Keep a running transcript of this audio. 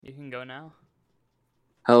go now.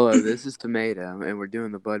 Hello, this is Tomato, and we're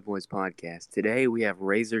doing the BudBoys podcast. Today we have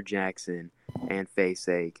Razor Jackson and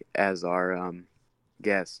Faceache as our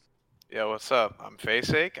guests. Yo, what's up? I'm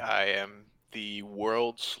Faceache. I am the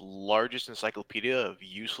world's largest encyclopedia of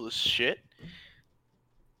useless shit.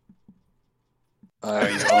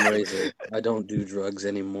 I'm Razor. I don't do drugs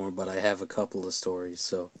anymore, but I have a couple of stories.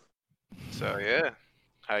 So yeah,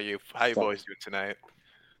 how you boys doing tonight?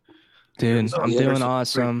 Dude, I'm Yeah, doing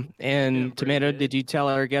awesome. And doing pretty Tomato, good. did you tell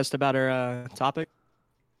our guest about our topic?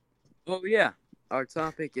 Oh yeah, our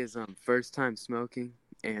topic is first time smoking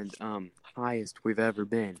and highest we've ever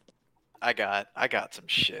been. I got some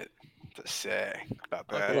shit to say about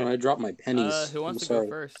that. hold on, I dropped my pennies. Who wants I'm to sorry.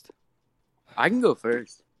 go first? I can go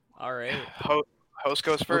first. All right. Host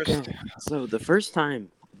goes first. Okay. So the first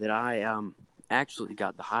time that I actually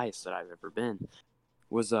got the highest that I've ever been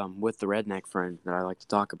was with the redneck friend that I like to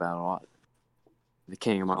talk about a lot. The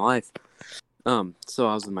king of my life. So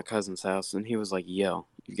I was in my cousin's house and he was like, "Yo,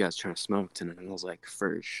 you guys trying to smoke tonight?" And I was like,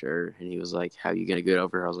 "For sure." And he was like, "How you gonna get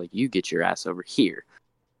over here?" I was like, "You get your ass over here."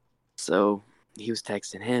 So he was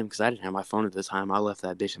texting him because I didn't have my phone at the time. I left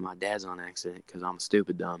that bitch at my dad's on accident because I'm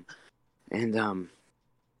stupid dumb. And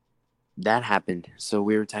that happened. So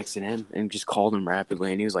we were texting him and just called him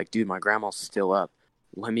rapidly. And he was like, "Dude, my grandma's still up.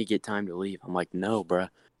 Let me get time to leave." I'm like, "No,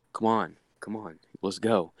 bruh. Come on. Let's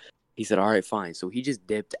go." He said, "All right, fine." So he just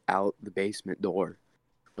dipped out the basement door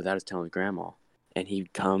without us telling grandma. And he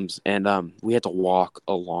comes, and we had to walk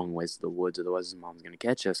a long ways to the woods. Otherwise, his mom's going to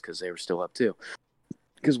catch us because they were still up too.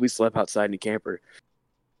 Because we slept outside in a camper.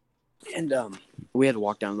 And we had to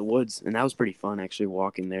walk down the woods. And that was pretty fun, actually,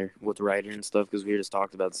 walking there with Ryder and stuff. Because we just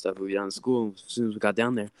talked about the stuff we done in school. And as soon as we got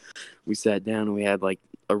down there, we sat down and we had like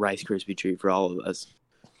a Rice Krispie treat for all of us.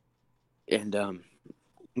 And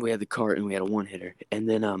we had the cart and we had a one-hitter. And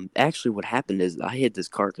then actually what happened is I hit this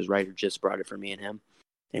cart because Ryder just brought it for me and him.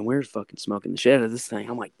 And we're fucking smoking the shit out of this thing.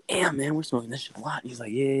 I'm like, "Damn, man, we're smoking this shit a lot." And he's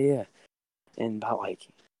like, yeah. And about like,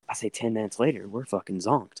 I say 10 minutes later, we're fucking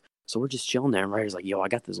zonked. So we're just chilling there. And Ryder's like, "Yo, I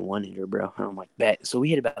got this one-hitter, bro." And I'm like, "Bet." So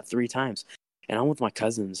we hit about 3 times. And I'm with my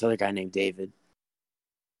cousin, this other guy named David.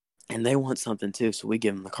 And they want something too. So we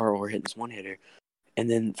give them the cart while we're hitting this one-hitter. And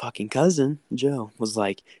then fucking cousin, Joe, was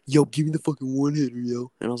like, "Yo, give me the fucking one-hitter,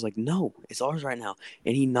 yo." And I was like, "No, it's ours right now."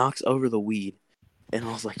 And he knocks over the weed. And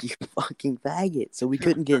I was like, "You fucking faggot." So we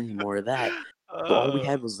couldn't get any more of that. So all we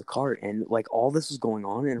had was the cart. And, like, all this was going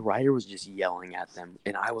on. And Ryder was just yelling at them.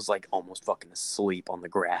 And I was, like, almost fucking asleep on the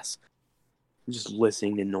grass. Just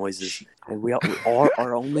listening to noises. And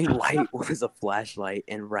our only light was a flashlight.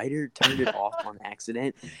 And Ryder turned it off on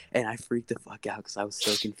accident. And I freaked the fuck out because I was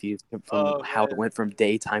so confused from how it went from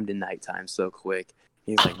daytime to nighttime so quick.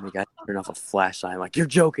 He's like, "We got to turn off a flashlight." I'm like, "You're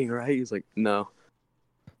joking, right?" He's like, "No."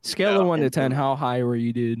 Scale of 1 to 10, how high were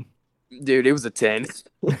you, dude? Dude, it was a 10.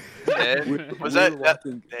 We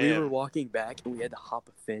Damn. were walking back and we had to hop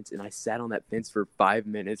a fence, and I sat on that fence for 5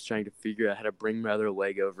 minutes trying to figure out how to bring my other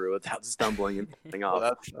leg over it without stumbling and falling off. Well,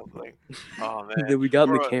 that's something. Oh man. Then we got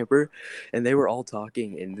in the camper and they were all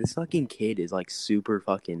talking, and this fucking kid is like super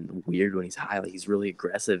fucking weird when he's high. Like, he's really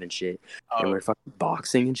aggressive and shit. And we're fucking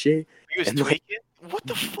boxing and shit. He was and, like, tweaking? What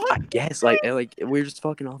the fuck? I guess like we were just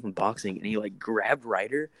fucking off and boxing, and he like grabbed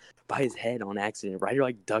Ryder by his head on accident. Ryder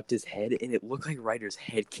like ducked his head, and it looked like Ryder's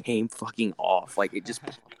head came fucking off. Like, it just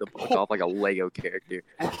popped the fuck off like a Lego character.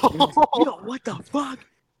 And I was like, "Yo, what the fuck?"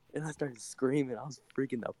 And I started screaming. I was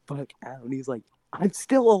freaking the fuck out. And he's like, "I'm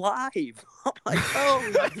still alive." I'm like,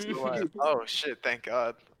 "Oh, that's Oh shit! Thank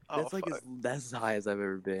God. Oh, that's like fuck. that's as high as I've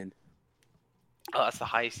ever been. Oh, that's the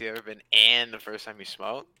highest you've ever been, and the first time you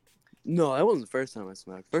smoked. No, that wasn't the first time I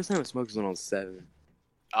smoked. First time I smoked was when I was 7.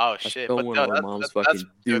 Oh I shit! stole But one no, of my mom's fucking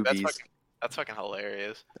dude, doobies. that's fucking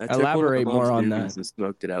hilarious. I took one of my Elaborate more mom's on doobies that. and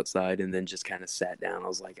smoked it outside, and then just kind of sat down. I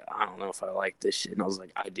was like, "I don't know if I like this shit." And I was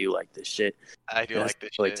like, "I do like this shit." I do And like I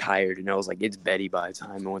this was like shit. tired, and I was like, "It's beddy by the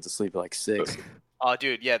time." I went to sleep at like 6. Oh,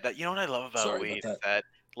 dude, yeah. That, you know what I love about Sorry weed about is that,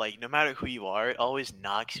 like, no matter who you are, it always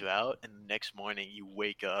knocks you out, and the next morning you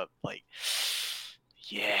wake up like,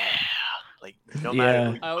 yeah, like no matter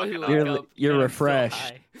who you I always fucking wake are, up. you're and I'm still refreshed.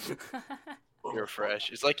 high. you're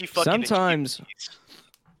fresh. It's like you fucking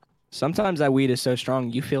Sometimes that weed is so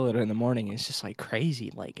strong, you feel it in the morning. It's just like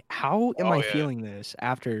crazy. Like, how am Oh, I yeah. feeling this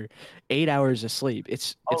after 8 hours of sleep?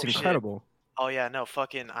 It's Oh, shit. incredible. Oh yeah, no,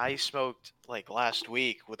 fucking. I smoked like last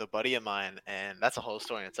week with a buddy of mine, and that's a whole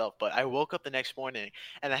story in itself. But I woke up the next morning,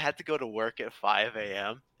 and I had to go to work at 5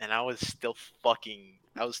 a.m. and I was still fucking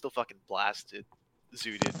blasted,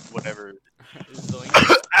 zooted, whatever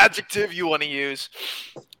adjective you want to use.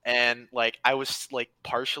 And like I was like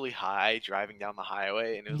partially high driving down the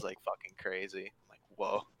highway, and it was like fucking crazy. I'm like,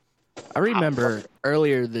 whoa. I remember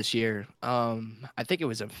earlier this year, I think it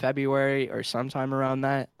was in February or sometime around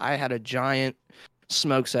that, I had a giant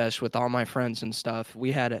smoke sesh with all my friends and stuff.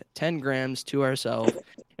 We had 10 grams to ourselves,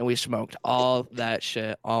 and we smoked all that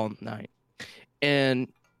shit all night.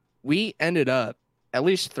 And we ended up, at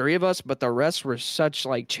least 3 of us, but the rest were such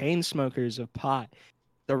like chain smokers of pot.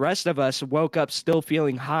 The rest of us woke up still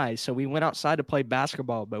feeling high, so we went outside to play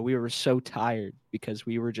basketball, but we were so tired because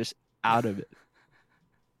we were just out of it.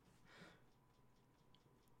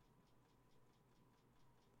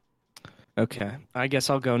 Okay, I guess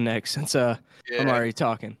I'll go next since I'm already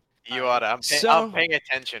talking. You oughta. I'm paying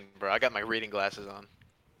attention, bro. I got my reading glasses on.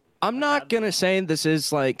 I'm not gonna say this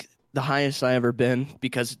is like the highest I ever been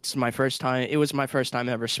because it's my first time. It was my first time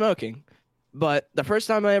ever smoking, but the first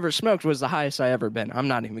time I ever smoked was the highest I ever been. I'm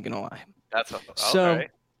not even gonna lie. That's okay. So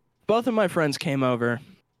both of my friends came over.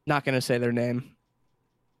 Not gonna say their name.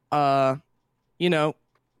 You know,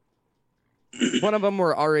 one of them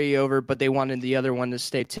were already over, but they wanted the other one to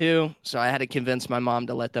stay too. So I had to convince my mom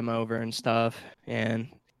to let them over and stuff. And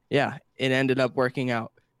yeah, it ended up working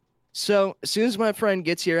out. So as soon as my friend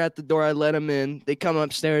gets here at the door, I let him in. They come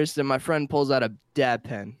upstairs, then my friend pulls out a dab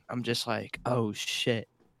pen. I'm just like, oh shit.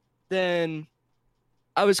 Then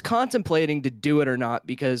I was contemplating to do it or not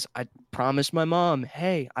because I promised my mom,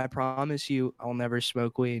 hey, I promise you I'll never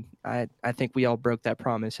smoke weed. I think we all broke that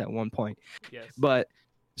promise at one point. Yes. But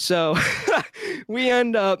so we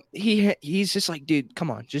end up, he's just like, dude, come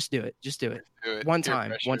on, just do it. Just do it. One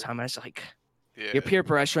time I was like, you're peer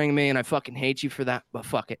pressuring me and I fucking hate you for that, but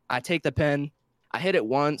fuck it. I take the pen, I hit it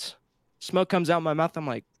once, smoke comes out my mouth. I'm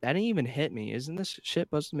like, that didn't even hit me. Isn't this shit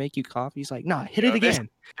supposed to make you cough? He's like, nah, hit it again.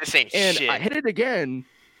 This ain't and shit. I hit it again.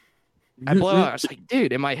 I blow out. I was like,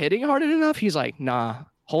 dude, am I hitting hard enough? He's like, nah,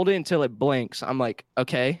 hold it until it blinks. I'm like,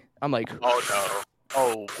 okay. I'm like, oh no.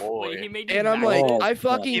 Oh boy. Wait, he made you and I'm like, Oh, I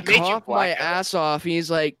fucking He made you cough my black out. ass off. He's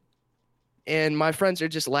like, and my friends are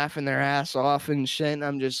just laughing their ass off and shit. And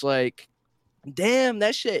I'm just like, damn,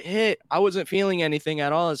 that shit hit. I wasn't feeling anything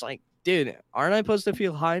at all. It's like, dude, aren't I supposed to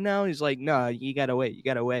feel high now? He's like, nah, you gotta wait. You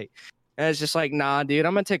gotta wait. And it's just like, nah, dude,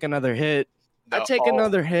 I'm gonna take another hit. I take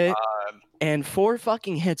another hit. And 4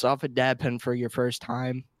 fucking hits off a dab pen for your first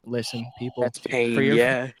time. Listen, people. That's pain. For your,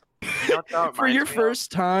 yeah. You know what that for your reminds me of?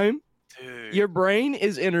 first time, Dude. your brain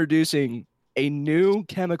is introducing a new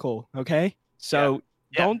chemical, okay? So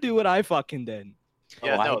Yeah. don't do what I fucking did.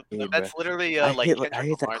 Yeah, Oh, I no, did, that's bro. literally I like hit Kendrick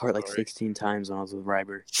that Lamar's cart like story. 16 times when I was with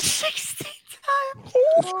Ryber. 16 times,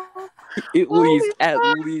 At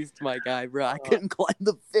least, my guy, bro. I couldn't climb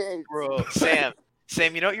the fence. bro.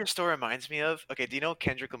 Sam, you know what your story reminds me of? Okay, do you know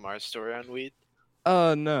Kendrick Lamar's story on weed?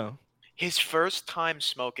 No. His first time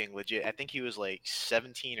smoking, legit. I think he was like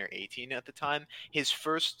 17 or 18 at the time. His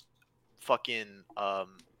first fucking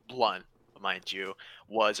blunt, mind you,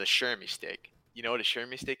 was a Shermy stick. You know what a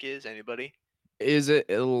Shermy stick is? Anybody? Is it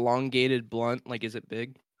elongated blunt? Like, is it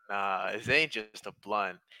big? Nah, it ain't just a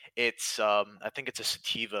blunt. It's I think it's a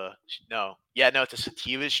sativa. It's a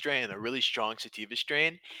sativa strain, a really strong sativa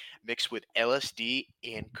strain, mixed with LSD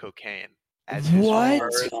and cocaine as his What?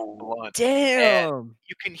 first blunt. Damn.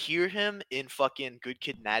 You can hear him in fucking Good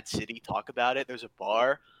Kid, Mad City talk about it. There's a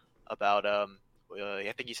bar about I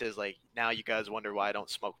think he says like, now you guys wonder why I don't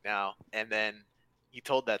smoke now, and then he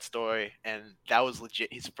told that story, and that was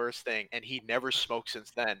legit his first thing, and he never smoked since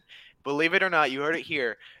then. Believe it or not, you heard it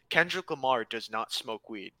here. Kendrick Lamar does not smoke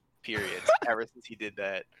weed. Period. Ever since he did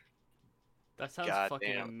that. That sounds God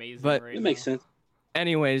fucking damn. amazing. But- right That makes now. sense.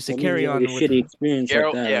 Anyways, to I mean, carry you know, on a with shitty experience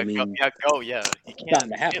Garrett, like that. I mean, go. Yeah. You it's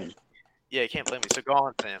bound to can't. happen. Yeah, you can't blame me. So go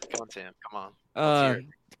on, Sam. Come on. Let's hear it.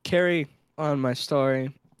 carry on my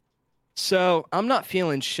story. So I'm not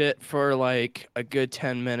feeling shit for like a good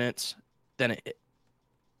 10 minutes. Then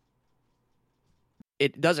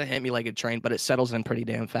it doesn't hit me like a train, but it settles in pretty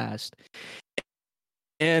damn fast.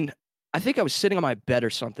 And I think I was sitting on my bed or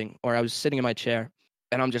something, or I was sitting in my chair,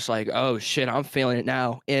 and I'm just like, oh shit, I'm feeling it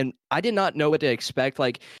now. And I did not know what to expect.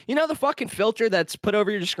 Like, you know the fucking filter that's put over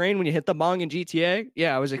your screen when you hit the bong in GTA?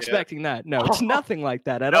 Yeah, I was expecting that. No, it's nothing like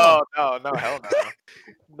that at all. No, hell no.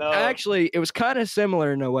 No. Actually, it was kind of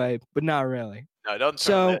similar in a way, but not really. No, don't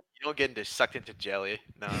So- turn it. You don't get sucked into jelly.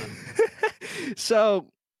 No. So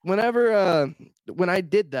when I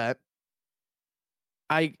did that,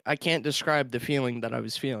 I can't describe the feeling that I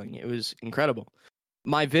was feeling. It was incredible.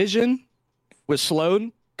 My vision was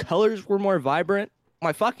slowed. Colors were more vibrant.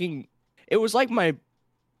 It was like I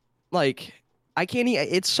can't.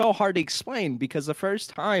 It's so hard to explain because the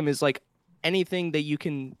first time is like anything that you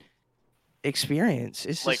can experience.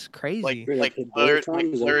 It's Like- just crazy. like the blurred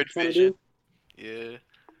time, is that what you're trying to vision. do? Yeah.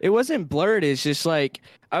 It wasn't blurred. It's just like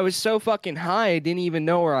I was so fucking high, I didn't even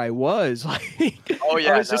know where I was. Like, Oh,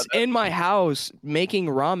 yeah, I was no, just in my house making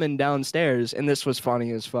ramen downstairs, and this was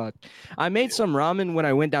funny as fuck. I made some ramen when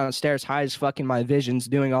I went downstairs, high as fucking my visions,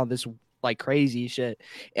 doing all this like crazy shit,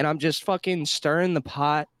 and I'm just fucking stirring the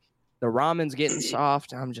pot. The ramen's getting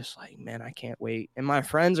soft. I'm just like, man, I can't wait. And my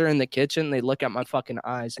friends are in the kitchen. They look at my fucking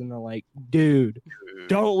eyes, and they're like, dude,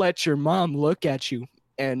 don't let your mom look at you.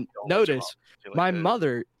 And notice my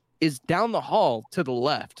mother is down the hall to the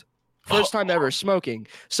left. First time ever smoking.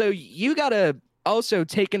 So you gotta also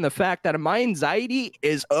take in the fact that my anxiety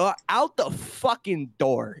is out the fucking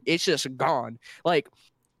door. It's just gone. Like,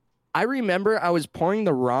 I remember I was pouring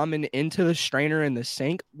the ramen into the strainer in the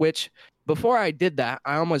sink, which before I did that,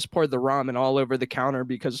 I almost poured the ramen all over the counter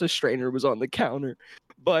because the strainer was on the counter.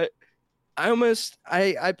 But I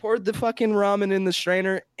poured the fucking ramen in the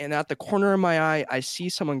strainer, and at the corner of my eye, I see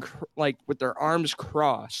someone like with their arms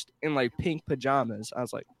crossed in like pink pajamas. I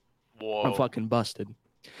was like, Whoa. I'm fucking busted.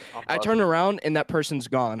 I turn around and that person's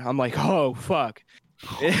gone. I'm like, oh fuck.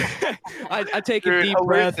 I take a deep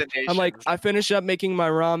breath. I'm like, I finish up making my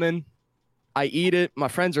ramen. I eat it. My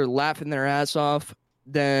friends are laughing their ass off.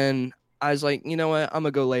 Then I was like, you know what? I'm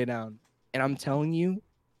gonna go lay down. And I'm telling you,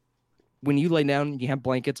 when you lay down, you have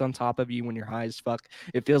blankets on top of you when you're high as fuck.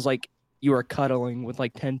 It feels like you are cuddling with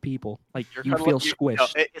like 10 people. Like you feel squished.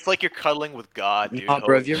 No, it's like you're cuddling with God, dude.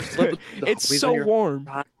 Bro, have you ever slept with the It's homies so warm.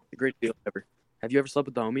 It's a great deal ever. Have you ever slept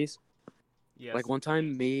with the homies? Yes. Like one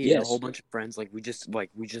time, me and a whole bunch of friends, we just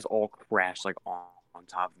all crashed like on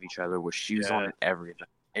top of each other with shoes on and everything,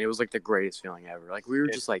 and it was like the greatest feeling ever. Like we were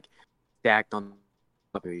just like stacked on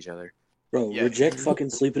top of each other. Bro, reject fucking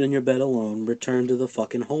sleeping in your bed alone. Return to the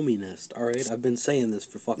fucking homie nest. All right, I've been saying this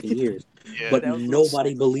for fucking years, but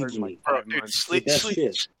nobody believes me. Bro, dude, sleep.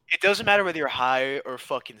 It doesn't matter whether you're high or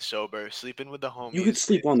fucking sober. Sleeping with the homies. You could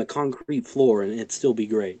sleep on the concrete floor and it'd still be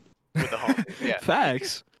great. With the homies, yeah.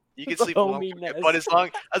 Facts. You can sleep alone, but as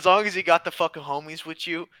long as you got the fucking homies with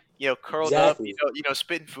you, curled up,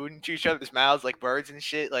 spitting food into each other's mouths like birds and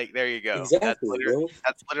shit. Like there you go. Exactly,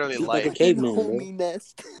 that's literally sleep life. like a caveman, Homie bro.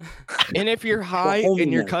 nest. And if you're high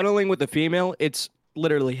and you're cuddling with a female, it's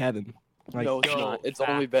literally heaven. Like, No, it's not. It's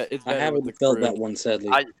only better. I haven't felt that one,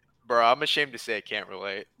 sadly. Bro, I'm ashamed to say I can't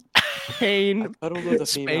relate. Spain, with a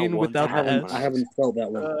Spain without the S. I haven't felt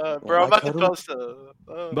that one. Bro, I'm about to post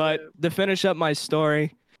But to finish up my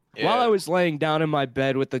story, while I was laying down in my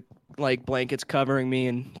bed with the blankets covering me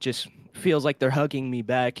and just feels like they're hugging me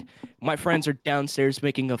back, my friends are downstairs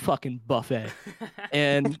making a fucking buffet.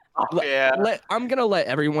 And I'm gonna let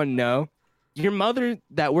everyone know, your mother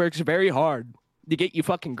that works very hard to get you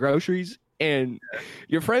fucking groceries, and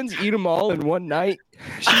your friends eat them all in one night.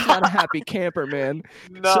 She's not a happy camper, man.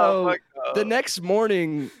 So the next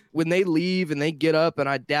morning when they leave and they get up and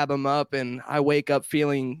I dab them up and I wake up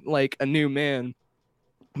feeling like a new man,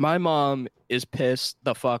 my mom is pissed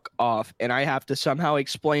the fuck off, and I have to somehow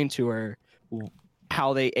explain to her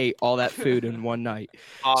how they ate all that food in one night.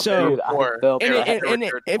 So, and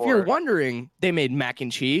if you're wondering, they made mac and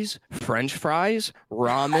cheese, French fries,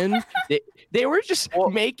 ramen. They were just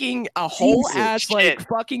making a whole ass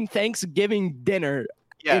fucking Thanksgiving dinner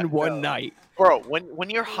in one night. Bro, when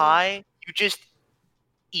you're high, you just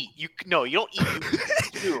eat. You don't eat. You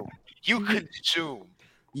consume. You consume.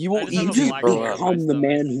 You just become the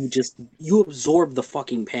man who you absorb the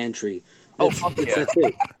fucking pantry. That's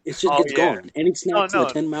it. It's just it's gone. Any snacks in a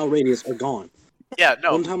 10-mile radius are gone. Yeah,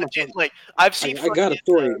 no. One time I've seen. I got a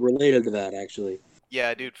story related to that actually.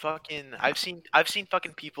 Yeah, dude. I've seen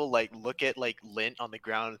fucking people look at lint on the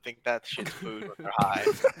ground and think that shit's food when they're high.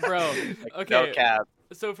 Bro, okay. No cap.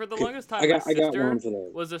 So for the longest time, my sister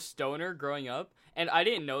was a stoner growing up, and I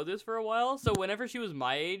didn't know this for a while. So whenever she was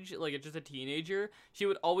my age, just a teenager, she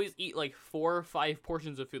would always eat 4 or 5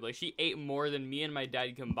 portions of food. She ate more than me and my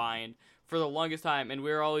dad combined for the longest time, and we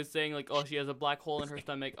were always saying oh, she has a black hole in her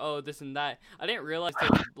stomach, oh, this and that. I didn't realize till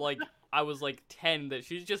I was 10 that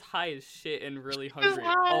she's just high as shit and really hungry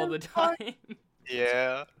all the time.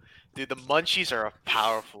 Yeah. Dude, the munchies are a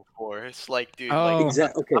powerful force. Dude,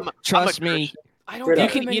 exactly. Okay. Trust me. I don't you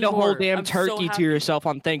can eat a whole damn turkey to yourself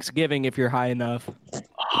on Thanksgiving if you're high enough.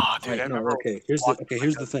 Oh, dude, I remember. Here's the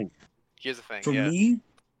thing. Here's the thing. For me,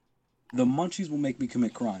 the munchies will make me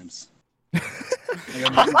commit crimes.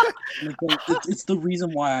 It's the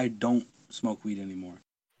reason why I don't smoke weed anymore.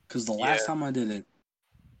 Because the last time I did it,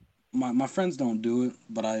 my friends don't do it,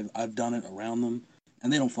 but I've done it around them,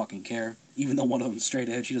 and they don't fucking care. Even though one of them's straight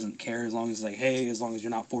ahead, she doesn't care as long as hey, as long as you're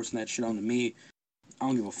not forcing that shit onto me, I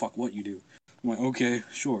don't give a fuck what you do. I'm like, okay,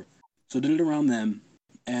 sure. So I did it around them,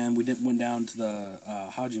 and we went down to the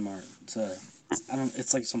Haji Mart to I don't.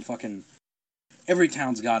 It's like some fucking. Every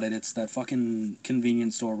town's got it. It's that fucking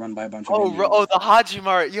convenience store run by a bunch of Indians. The Haji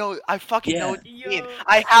Mart. Yo, I fucking know what you mean. Yo.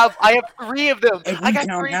 I have 3 of them. Every I got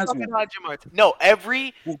town 3 has fucking one. Haji Marts. No,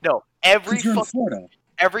 every You're in Florida.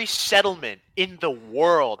 every settlement in the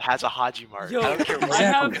world has a Haji Mart. Yo, I don't care what I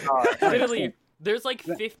have fucking are. literally. There's like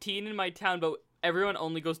 15 in my town, but everyone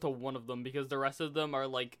only goes to one of them because the rest of them are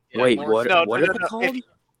like. Wait, more what? No, What no, are no, they no. called?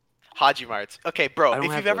 Haji Marts. Okay, bro. I don't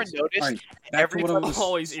If have you've ever those. noticed, Alright, back to what I was.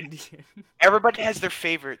 Always Indian. everybody has their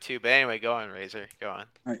favorite too. But anyway, go on, Razor. Go on.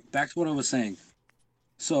 All right, back to what I was saying.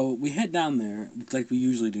 So we head down there like we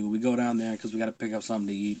usually do. We go down there because we got to pick up something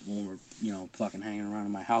to eat when we're fucking hanging around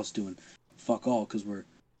in my house doing fuck all because we're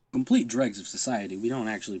complete dregs of society. We don't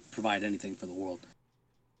actually provide anything for the world.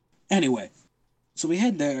 Anyway, so we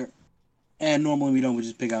head there, and normally we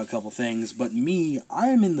just pick out a couple things. But me, I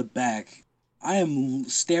am in the back. I am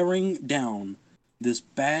staring down this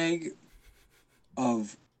bag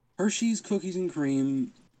of Hershey's cookies and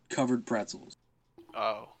cream covered pretzels.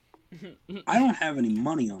 Oh. I don't have any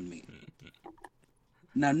money on me.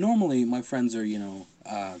 Now, normally my friends are,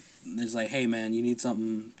 it's like, hey man, you need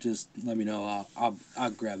something? Just let me know.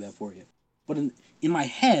 I'll grab that for you. But in my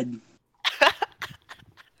head,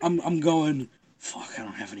 I'm going, fuck, I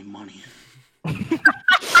don't have any money.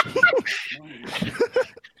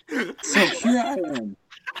 So here I am.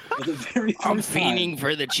 For the very first I'm time. fiending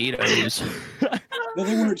for the Cheetos. No,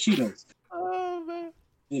 they weren't Cheetos. Oh man.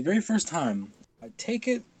 For the very first time, I take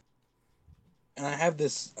it, and I have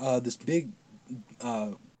this big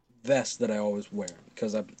vest that I always wear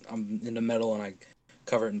because I'm into metal and I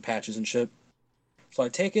cover it in patches and shit. So I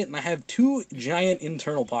take it and I have 2 giant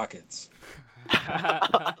internal pockets.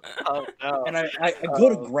 Oh no. And I go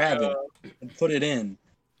to grab it and put it in,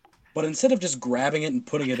 but instead of just grabbing it and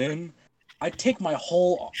putting it in, I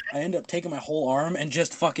end up taking my whole arm and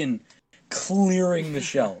just fucking clearing the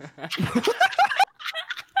shelf.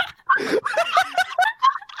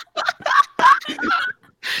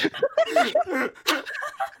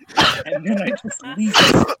 And then I just leave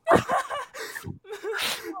it.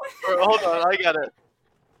 Bro, hold on, I got it.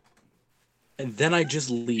 And then I just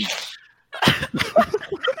leave.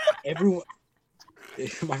 Everyone,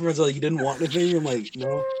 my friends are like, "You didn't want anything?" I'm like,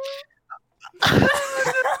 "No."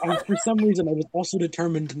 For some reason, I was also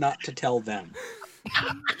determined not to tell them,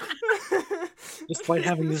 despite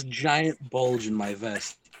having this giant bulge in my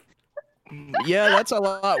vest. Yeah, that's a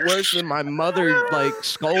lot worse than my mother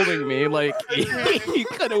scolding me. Like you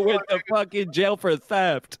could have went to fucking jail for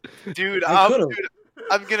theft. Dude, I I'm could've.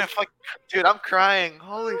 Dude, I'm crying.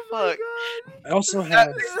 Holy fuck. I also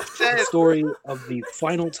have the story of the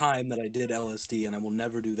final time that I did LSD, and I will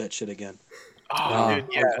never do that shit again. Oh, dude,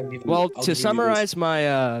 yeah. Well, to summarize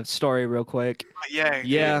my story real quick.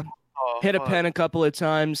 Yeah. Oh, Hit a fuck. pen a couple of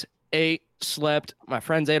times, ate, slept. My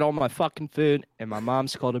friends ate all my fucking food, and my mom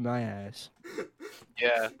scolded my ass.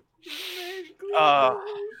 Yeah. Oh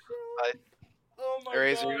my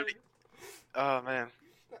Razor, god. Oh man.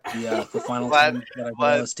 Yeah, the final Glad- time that I did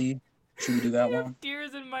glad- LSD. Should we do that one?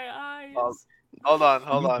 Tears in my eyes. Hold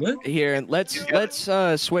on. You good? Here, let's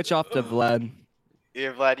switch off to Vlad.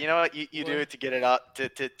 Yeah, Vlad, you know what? You do it to get it out, to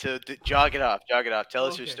jog it off. Tell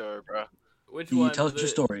us your Okay. story, bro. Which You one? tell us your The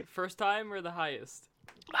story. First time or the highest?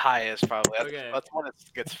 Highest, probably. Okay. That's one that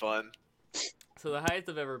gets fun. So the highest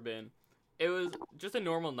I've ever been. It was just a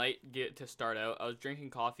normal night to start out. I was drinking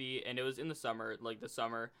coffee, and it was in the summer,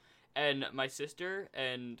 and my sister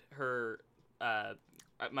and her,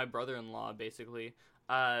 my brother-in-law, basically,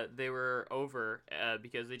 they were over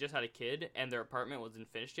because they just had a kid, and their apartment wasn't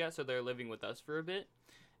finished yet, so they're living with us for a bit.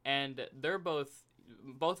 And they're both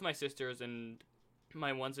my sisters and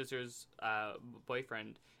my one sister's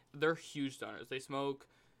boyfriend. They're huge stoners. They smoke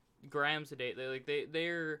grams a day.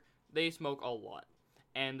 They smoke a lot.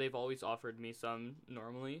 And they've always offered me some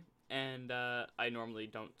normally, and I normally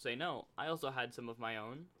don't say no. I also had some of my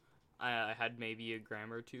own. I had maybe a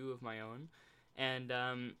gram or 2 of my own,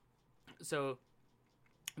 and so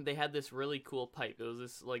they had this really cool pipe. It was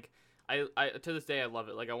this I to this day I love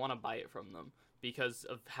it. I want to buy it from them because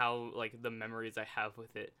of how the memories I have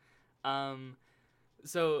with it.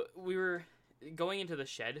 So we were going into the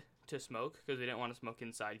shed to smoke because we didn't want to smoke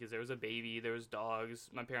inside because there was a baby, there was dogs,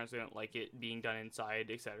 my parents didn't like it being done inside,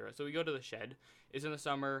 etc. So we go to the shed. It's in the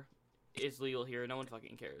summer, it's legal here, no one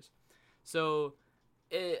fucking cares. So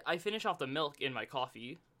I finish off the milk in my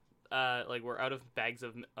coffee. We're out of bags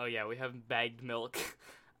of we have bagged milk.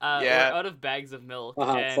 We're out of bags of milk.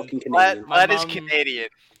 And fucking Canadian. Vlad is Canadian.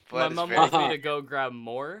 My Vlad is mom very wants me to go grab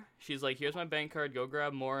more. She's like, here's my bank card, go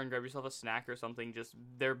grab more and grab yourself a snack or something. Just,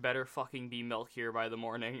 there better fucking be milk here by the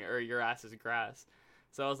morning or your ass is grass.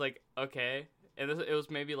 So I was like, okay. and it was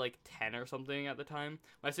maybe like 10 or something at the time.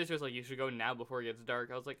 My sister was like, you should go now before it gets dark.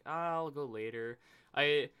 I was like, I'll go later.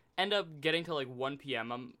 I end up getting to like 1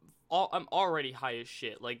 p.m. I'm already high as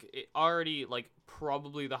shit, like already like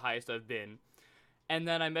probably the highest I've been. And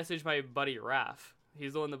then I messaged my buddy Raph.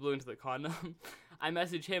 He's the one that blew into the condom. I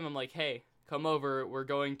messaged him. I'm like, hey, come over. We're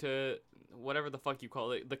going to whatever the fuck you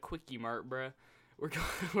call it, the Quickie Mart, bruh.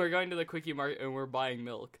 We're going to the Quickie Mart and we're buying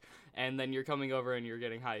milk. And then you're coming over and you're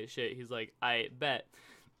getting high as shit. He's like, I bet.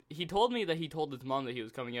 He told me that he told his mom that he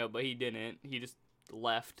was coming out, but he didn't. He just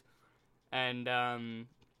left. And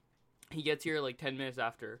he gets here like 10 minutes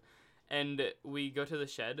after. And we go to the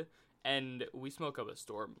shed and we smoke up a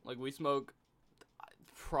storm. Like, we smoke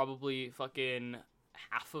probably fucking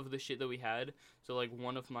half of the shit that we had. So like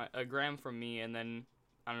a gram from me, and then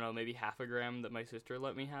I don't know, maybe half a gram that my sister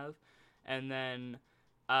let me have. And then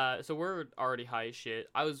so we're already high as shit.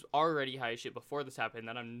 I was already high as shit before this happened,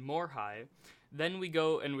 then I'm more high. Then we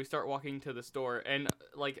go and we start walking to the store, and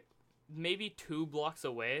like maybe 2 blocks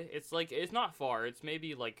away, it's not far, it's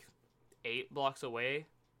maybe like 8 blocks away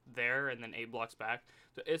there and then 8 blocks back,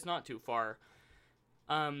 so it's not too far.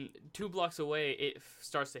 2 blocks away, it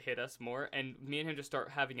starts to hit us more, and me and him just start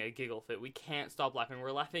having a giggle fit. We can't stop laughing.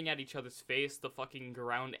 We're laughing at each other's face, the fucking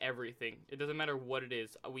ground, everything. It doesn't matter what it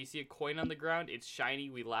is. We see a coin on the ground, it's shiny,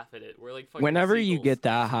 we laugh at it. We're like fucking Whenever seagulls. you get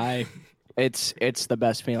that high, it's the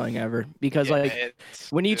best feeling ever. Because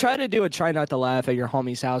when you try to do a try not to laugh at your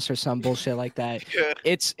homie's house or some bullshit like that,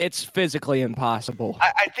 it's physically impossible.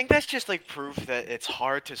 I think that's just like proof that it's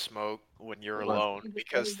hard to smoke when you're alone,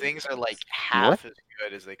 because things are like half as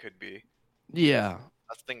good as they could be. Yeah.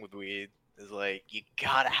 That's the thing with weed, is like you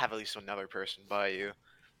gotta have at least another person by you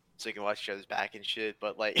so you can watch each other's back and shit.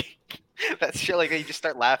 But like that shit, like you just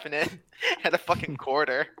start laughing at a fucking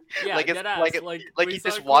quarter. Yeah, like it's like we you saw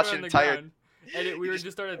just a watch quarter an on the entire. ground, and we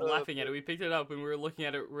just started laughing at it. We picked it up and we were looking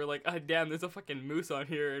at it. We're like, oh damn, there's a fucking moose on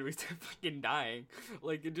here, and we start fucking dying.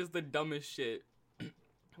 Like, it's just the dumbest shit.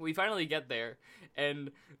 We finally get there,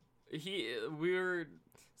 and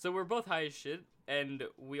we're both high as shit, and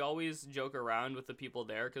we always joke around with the people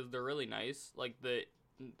there because they're really nice. Like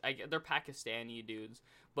they're Pakistani dudes,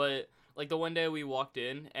 but like the one day we walked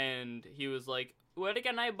in and he was like, where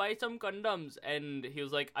can I buy some condoms? And he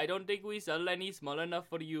was like, I don't think we sell any small enough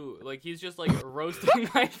for you. Like, he's just like roasting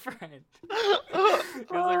my friend. He was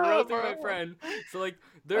like roasting my friend. So like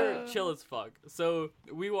they're chill as fuck. So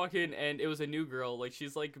we walk in and it was a new girl. Like,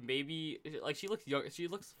 she's like maybe like she looks young. She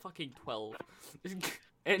looks fucking 12.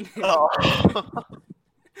 And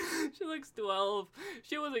she looks 12.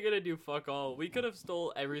 She wasn't gonna do fuck all. We could have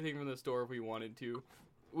stole everything from the store if we wanted to.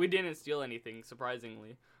 We didn't steal anything,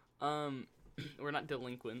 surprisingly. We're not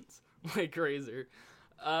delinquents like Razor.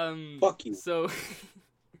 Fuck you. So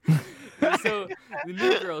the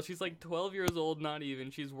new girl, she's like 12 years old, not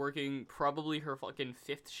even. She's working probably her fucking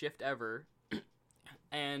 5th shift ever.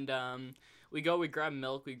 And we grab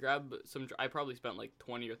milk, we grab some. I probably spent like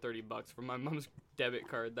 $20 or $30 from my mom's debit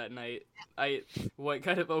card that night. I went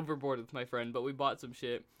kind of overboard with my friend, but we bought some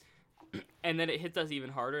shit. And then it hits us even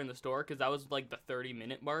harder in the store because that was like the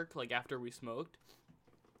 30-minute mark, like after we smoked.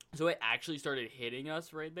 So it actually started hitting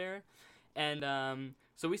us right there. And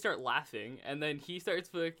so we start laughing, and then he starts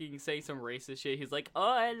fucking saying some racist shit. He's like,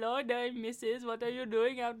 oh, hello there, missus, what are you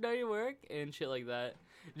doing after your work? And shit like that.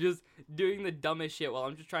 Just doing the dumbest shit while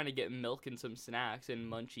I'm just trying to get milk and some snacks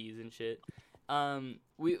and munchies and shit.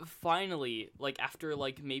 We finally, like after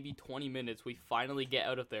like maybe 20 minutes, we finally get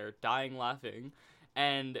out of there, dying laughing.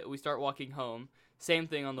 And we start walking home. Same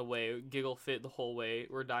thing on the way, giggle fit the whole way.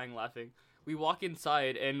 We're dying laughing. We walk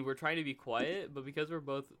inside and we're trying to be quiet, but because we're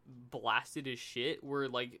both blasted as shit, we're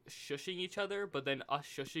like shushing each other, but then us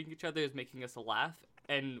shushing each other is making us laugh,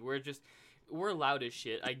 and we're loud as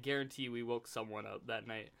shit. I guarantee we woke someone up that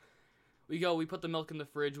night. We put the milk in the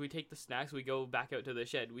fridge, we take the snacks, we go back out to the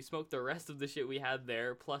shed. We smoke the rest of the shit we had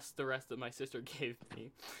there, plus the rest that my sister gave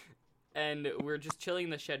me. And we're just chilling in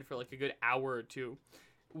the shed for like a good hour or two.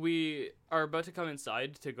 We are about to come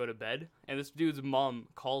inside to go to bed, and this dude's mom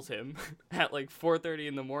calls him at like 4:30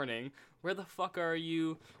 in the morning. Where the fuck are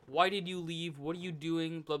you? Why did you leave? What are you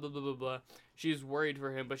doing? Blah, blah, blah, blah, blah. She's worried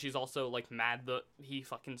for him, but she's also like mad that he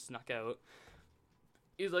fucking snuck out.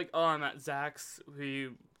 He's like, oh, I'm at Zach's.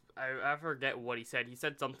 I forget what he said. He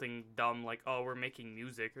said something dumb like, oh, we're making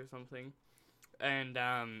music or something. And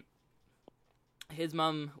his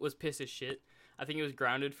mom was pissed as shit. I think he was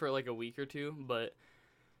grounded for like a week or two, but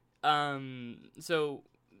so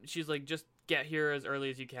she's like, just get here as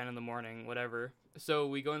early as you can in the morning, whatever. So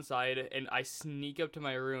we go inside, and I sneak up to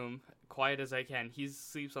my room, quiet as I can. He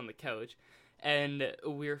sleeps on the couch, and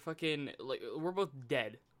we're fucking, like, we're both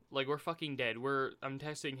dead. Like, we're fucking dead. I'm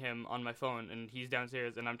texting him on my phone, and he's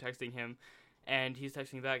downstairs, and I'm texting him, and he's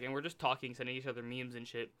texting back, and we're just talking, sending each other memes and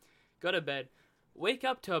shit. Go to bed. Wake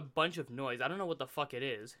up to a bunch of noise. I don't know what the fuck it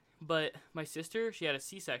is, but my sister, she had a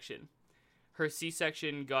C-section. Her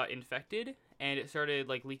C-section got infected, and it started,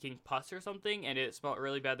 like, leaking pus or something, and it smelled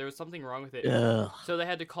really bad. There was something wrong with it. Ugh. So they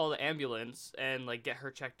had to call the ambulance and, like, get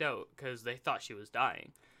her checked out, because they thought she was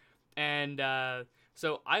dying. And,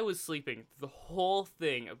 so I was sleeping the whole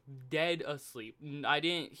thing, dead asleep. I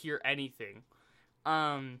didn't hear anything.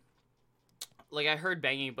 Like, I heard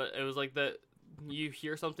banging, but it was like you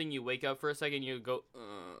hear something, you wake up for a second, you go,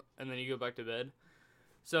 and then you go back to bed.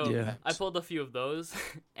 So Yeah. I pulled a few of those,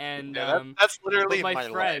 and that's literally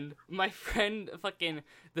my friend, fucking,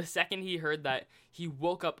 the second he heard that, he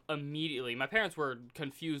woke up immediately. My parents were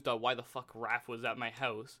confused on why the fuck Raph was at my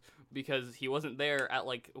house, because he wasn't there at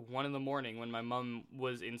like 1 a.m. when my mom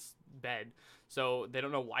was in bed. So they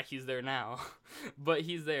don't know why he's there now, but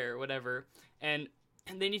he's there, whatever. And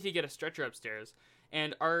they need to get a stretcher upstairs.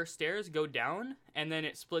 And our stairs go down, and then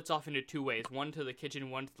it splits off into 2 ways, one to the kitchen,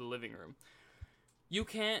 one to the living room. You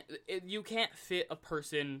can't fit a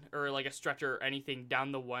person or like a stretcher or anything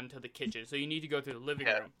down the one to the kitchen, so you need to go through the living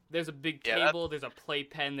room. There's a big table, there's a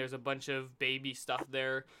playpen, there's a bunch of baby stuff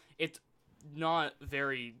there. It's not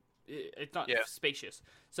spacious.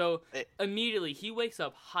 So immediately he wakes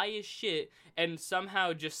up high as shit and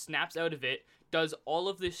somehow just snaps out of it, does all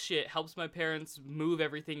of this shit, helps my parents move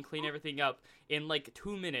everything, clean everything up in like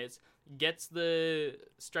 2 minutes, gets the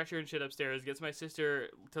stretcher and shit upstairs, gets my sister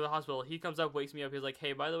to the hospital. He comes up, wakes me up. He's like,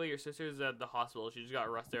 hey, by the way, your sister's at the hospital. She just got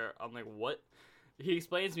arrested. I'm like, what? He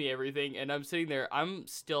explains me everything, and I'm sitting there. I'm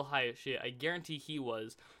still high as shit. I guarantee he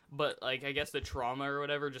was. But, like, I guess the trauma or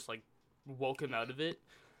whatever just, like, woke him out of it.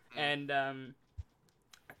 And,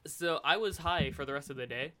 so I was high for the rest of the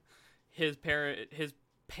day. His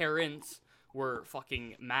parents were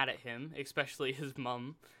fucking mad at him, especially his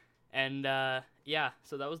mom. And, yeah,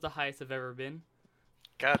 so that was the highest I've ever been.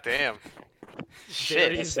 God damn.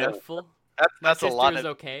 Very Shit. eventful. That's a lot of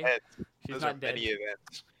okay. events. She's Those not are dead. many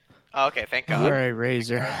events. Oh, okay, thank God. All right,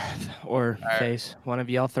 Razor or Face. One of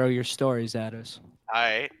y'all throw your stories at us. All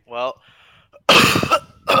right. Well,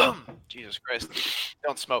 Jesus Christ,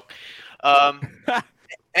 don't smoke.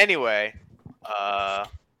 Anyway,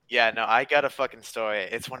 yeah, no, I got a fucking story.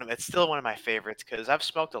 It's still one of my favorites because I've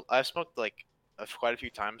smoked like quite a few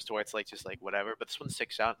times to where it's like just like whatever, but this one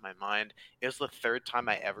sticks out in my mind. It was the third time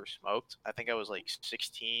I ever smoked. I think I was like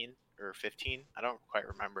 16 or 15. I don't quite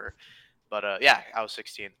remember, but yeah, I was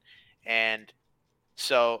 16. And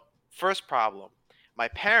so first problem, my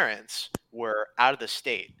parents were out of the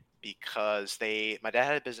state because my dad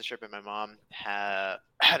had a business trip and my mom had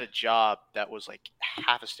a job that was like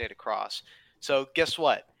half a state across. So guess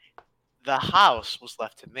what? The house was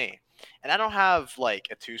left to me. And I don't have like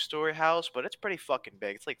a 2-story house, but it's pretty fucking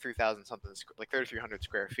big. It's like 3,000 something, like 3,300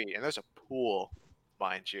 square feet. And there's a pool,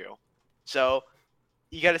 mind you. So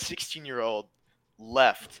you got a 16-year-old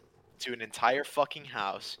left to an entire fucking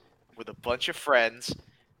house with a bunch of friends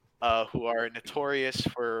who are notorious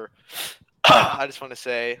for, I just want to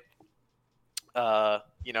say,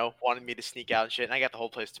 wanting me to sneak out and shit. And I got the whole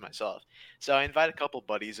place to myself. So I invited a couple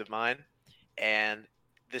buddies of mine, and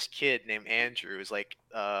this kid named Andrew is like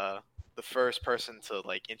the first person to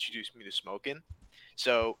like introduce me to smoking.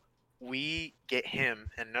 So we get him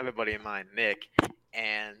and another buddy of mine, Nick,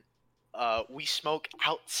 and we smoke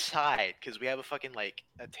outside because we have a fucking like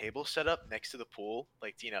a table set up next to the pool,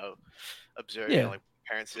 like observe, like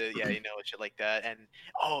parents did, shit like that. And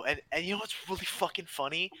and you know what's really fucking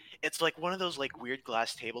funny? It's like one of those like weird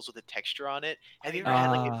glass tables with a texture on it. Have you ever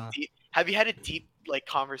had like a deep like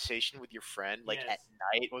conversation with your friend like at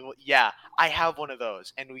night? Yeah, I have one of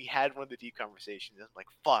those, and we had one of the deep conversations. I'm like,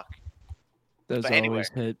 fuck. Those always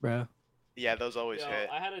hit, bro. Yeah, those always hit.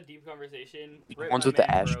 I had a deep conversation. The ones with the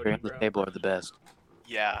ashtray on the table are the best.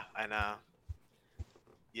 Yeah, I know.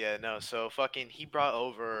 Yeah, no. So fucking, he brought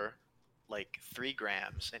over like 3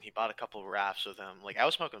 grams, and he bought a couple of wraps with him. Like I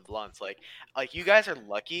was smoking blunts. Like you guys are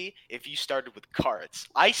lucky if you started with carts.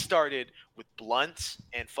 I started with blunts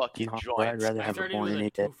and fucking joints. I'd rather have a bong than a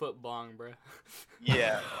 2-foot bong, bro.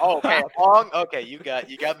 Yeah. Oh, okay. Bong. Okay, you got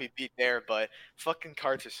me beat there. But fucking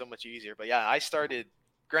carts are so much easier. But yeah, I started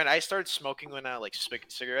smoking when I like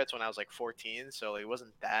cigarettes when I was like 14. So it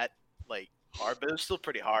wasn't that like hard, but it was still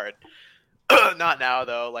pretty hard. Not now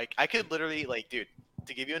though. Like I could literally like, dude,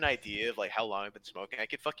 to give you an idea of like how long I've been smoking, I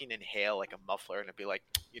could fucking inhale like a muffler and it'd be like,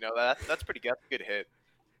 that's pretty good. Good hit.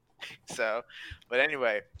 So, but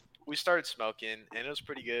anyway, we started smoking and it was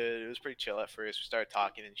pretty good. It was pretty chill at first. We started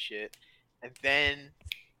talking and shit, and then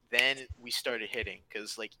then we started hitting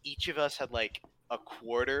because like each of us had like a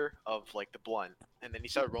quarter of like the blunt, and then he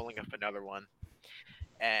started rolling up another one,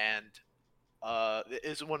 and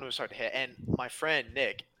is when we started to hit. And my friend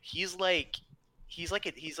Nick, he's like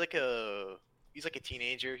a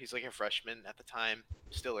teenager. He's like a freshman at the time,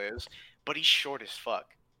 still is, but he's short as fuck,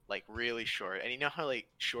 like really short. And you know how like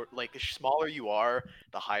short, like the smaller you are,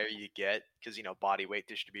 the higher you get, because you know body weight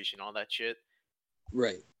distribution, all that shit.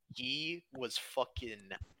 Right. He was fucking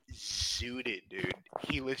zooted, dude.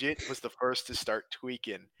 He legit was the first to start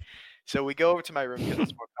tweaking. So we go over to my room because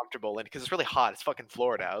it's more comfortable, and because it's really hot. It's fucking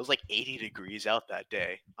Florida. It was like 80 degrees out that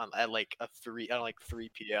day at like 3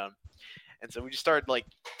 p.m. And so we just started like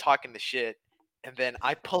talking the shit, and then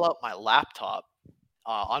I pull out my laptop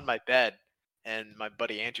on my bed, and my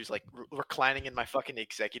buddy Andrew's like reclining in my fucking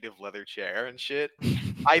executive leather chair and shit.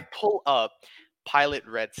 I pull up Pilot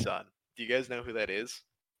Red Sun. Do you guys know who that is?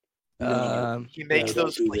 He makes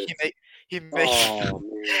those. He makes. Oh,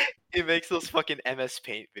 he makes those fucking MS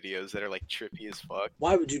Paint videos that are like trippy as fuck.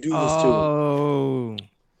 Why would you do this to him? Oh,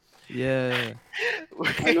 yeah.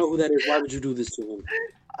 I know who that is. Why would you do this to him?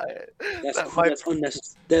 That's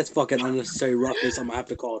unnecessary. That's fucking unnecessary roughness. I'm gonna have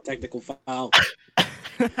to call a technical foul.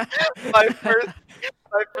 my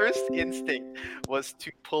first instinct was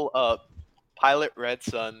to pull up Pilot Red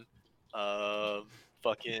Sun.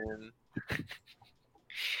 Fucking.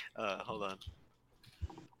 Hold on.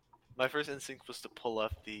 My first instinct was to pull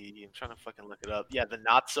up I'm trying to fucking look it up. Yeah, the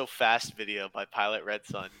Not So Fast video by Pilot Red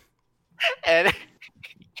Sun. And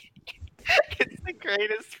it's the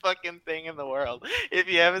greatest fucking thing in the world. If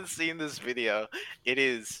you haven't seen this video, it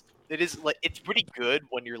is like it's pretty good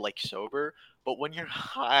when you're like sober, but when you're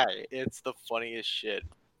high, it's the funniest shit.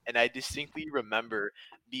 And I distinctly remember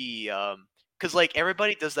cuz like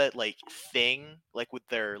everybody does that like thing like with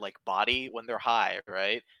their like body when they're high,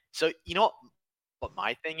 right? So you know what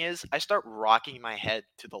my thing is? I start rocking my head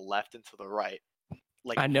to the left and to the right.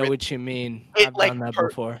 Like I know what you mean. I've done that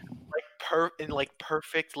before. In like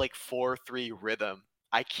perfect like 4/3 rhythm.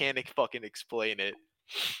 I can't fucking explain it.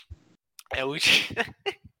 And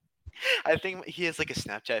I think he has like a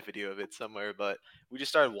Snapchat video of it somewhere, but we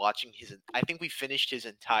just started watching I think we finished his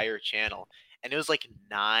entire channel, and it was like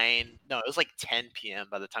 10 p.m.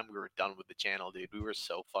 by the time we were done with the channel, dude. We were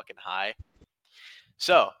so fucking high.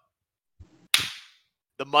 So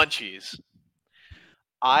the munchies.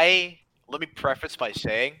 Let me preface by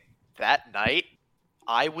saying that night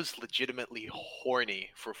I was legitimately horny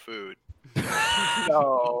for food.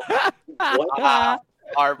 So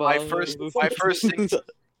our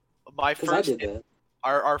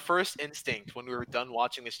first instinct when we were done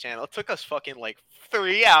watching this channel, it took us fucking like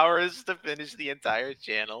 3 hours to finish the entire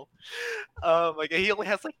channel. Like he only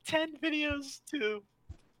has like 10 videos too.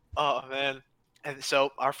 Oh man. And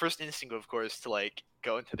so our first instinct, of course, to like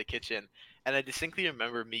go into the kitchen, and I distinctly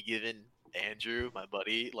remember me giving Andrew, my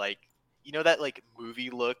buddy, like, you know that like movie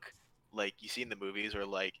look, like you see in the movies, where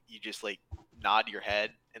like you just like nod your head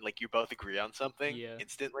and like you both agree on something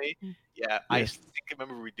instantly. Yeah, I think I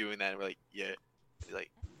remember we doing that, and we're like, yeah, he's like,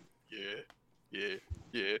 yeah.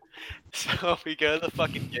 So we go to the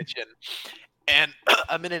fucking kitchen. And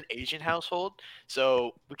I'm in an Asian household,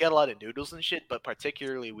 so we got a lot of noodles and shit, but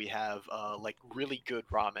particularly we have like really good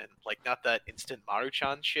ramen. Like not that instant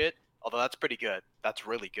Maruchan shit, although that's pretty good. That's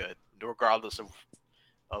really good, regardless of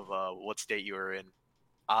what state you were in.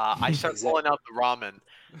 I start pulling out the ramen.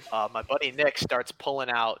 My buddy Nick starts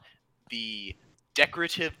pulling out the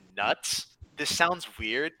decorative nuts. This sounds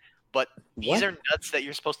weird, but these are nuts that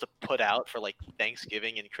you're supposed to put out for like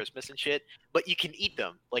Thanksgiving and Christmas and shit, but you can eat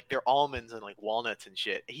them. Like they're almonds and like walnuts and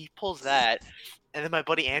shit. He pulls that, and then my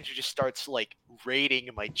buddy Andrew just starts like raiding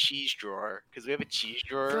my cheese drawer, because we have a cheese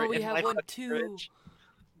drawer. Bro, we have one too. Fridge.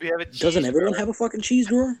 We have a cheese Doesn't everyone have a fucking cheese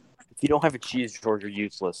drawer? If you don't have a cheese drawer, you're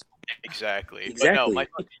useless. Exactly. But no, my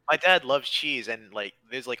dad loves cheese, and like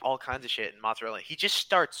there's like all kinds of shit and mozzarella. He just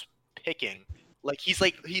starts picking. Like he was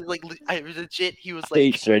like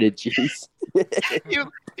shredded cheese.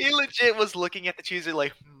 he legit was looking at the cheese and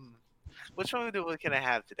like, which one can I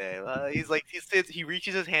have today? He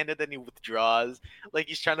reaches his hand and then he withdraws, like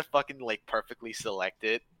he's trying to fucking like perfectly select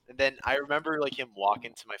it. And then I remember like him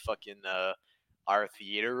walking to my fucking our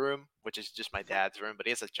theater room, which is just my dad's room, but he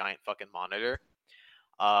has a giant fucking monitor.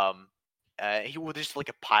 He was just like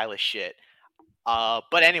a pile of shit.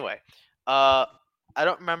 But anyway, I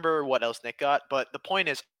don't remember what else Nick got, but the point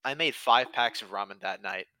is, I made 5 packs of ramen that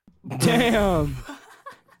night. Damn.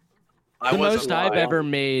 The most I've ever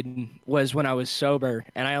made was when I was sober,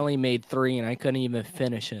 and I only made 3, and I couldn't even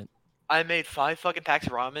finish it. I made 5 fucking packs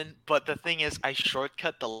of ramen, but the thing is, I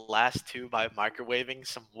shortcut the last 2 by microwaving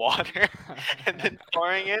some water and then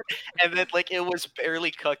pouring it, and then like it was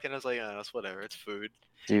barely cooked, and I was like, oh, it's whatever, it's food.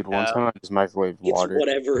 Dude, one time I just microwaved water. It's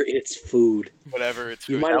whatever, it's food. Whatever, it's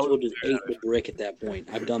food. You might as well just eat the brick at that point.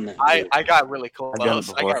 I've done that. I got really close. I've done it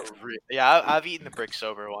before. I've eaten the brick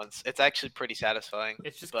sober once. It's actually pretty satisfying.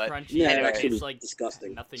 It's just but crunchy. Yeah, Anyway, actually it's like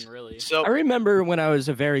disgusting. nothing really. So I remember when I was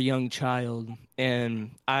a very young child,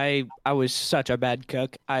 and I was such a bad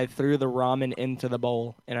cook. I threw the ramen into the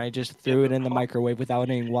bowl, and I just threw it in the microwave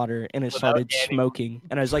without any water, and it started smoking.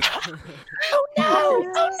 And I was like, "Oh no!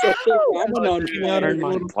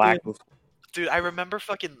 Dude, I remember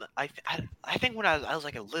fucking. I think when I was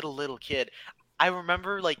like a little kid, I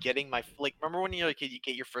remember like getting my remember when you're a kid, you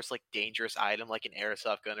get your first like dangerous item like an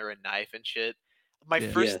airsoft gun or a knife and shit. My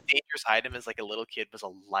first dangerous item as like a little kid was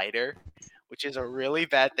a lighter, which is a really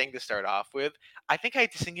bad thing to start off with. I think I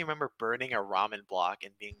distinctly remember burning a ramen block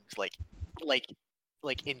and being like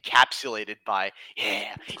encapsulated by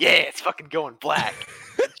yeah, it's fucking going black.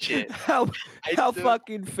 Shit. How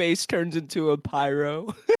fucking face turns into a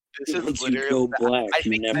pyro. This is Once literally you go black,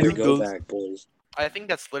 you never go back, boys. I think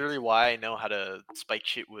that's literally why I know how to spike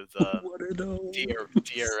shit with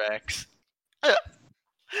DRX.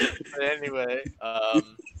 But anyway,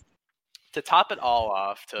 to top it all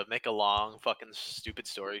off, to make a long fucking stupid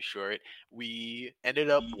story short, we ended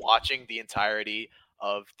up watching the entirety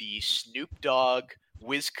of the Snoop Dogg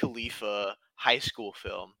Wiz Khalifa high school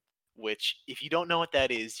film. Which, if you don't know what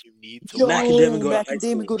that is, you need to watch.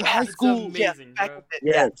 Macadamia go to high school. It's amazing, bro.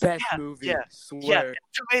 Best movie. Swear.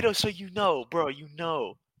 Tomato, so you know, bro, you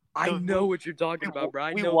know. I know what you're talking about, bro.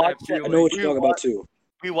 I know watched that it. I know what you're talking about too.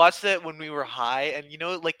 We watched it when we were high, and you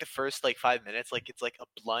know, like the first like 5 minutes, like it's like a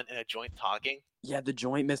blunt and a joint talking. Yeah, the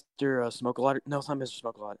joint, Mr. Smoke a Lot. No, it's not Mr.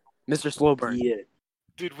 Smoke a Lot. Mr. Slowburn. Yeah.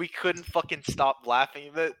 Dude, we couldn't fucking stop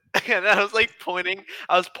laughing. And I was like pointing.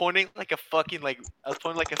 I was pointing like a fucking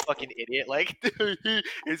idiot. Like, dude,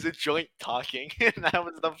 is a joint talking, and that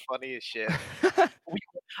was the funniest shit.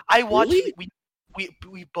 I watched. Really?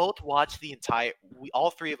 We both watched the entire.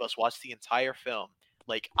 All 3 of us watched the entire film,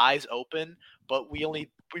 like eyes open, but we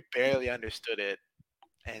barely understood it.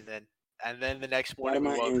 And then the next Why morning do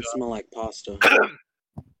we my woke hands up. smell like pasta?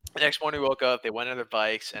 The next morning we woke up, they went on their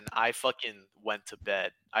bikes, and I fucking went to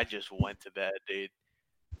bed. I just went to bed, dude.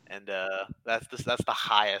 And that's the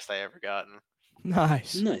highest I ever gotten.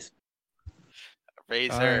 Nice.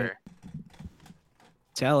 Razor.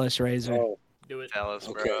 Tell us, Razor. Oh, Do it. Tell us,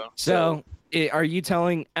 okay. bro. So, are you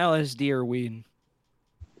telling LSD or weed?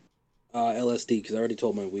 LSD, because I already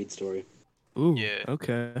told my weed story. Ooh, Yeah.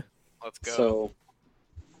 okay. Let's go.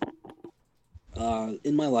 So,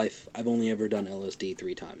 in my life, I've only ever done LSD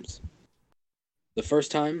 3 times. The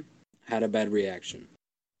first time, had a bad reaction.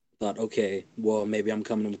 Thought, okay, well, maybe I'm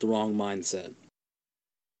coming in with the wrong mindset.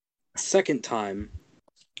 Second time,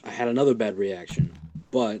 I had another bad reaction.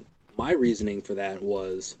 But my reasoning for that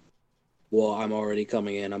was, well, I'm already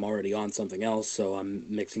coming in, I'm already on something else, so I'm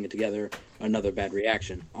mixing it together. Another bad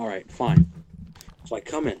reaction. Alright, fine. So I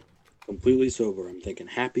come in, completely sober. I'm thinking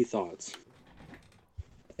happy thoughts.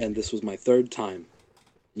 And this was my 3rd time.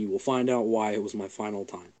 You will find out why it was my final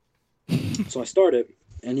time. So I started,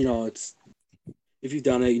 and it's, if you've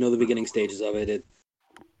done it, you know the beginning stages of it. It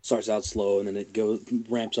starts out slow, and then it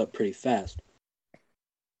ramps up pretty fast.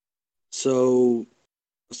 So,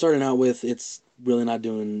 starting out with, it's really not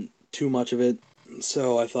doing too much of it.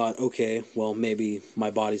 So I thought, okay, well, maybe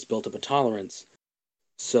my body's built up a tolerance.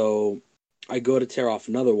 So I go to tear off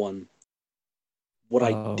another one. What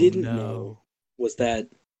I didn't know was that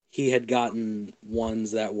he had gotten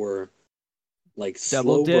ones that were like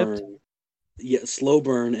slow burn. Yeah, slow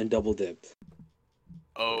burn and double dipped.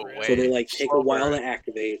 Oh, wait. So they like take a while to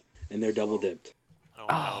activate, and they're double dipped.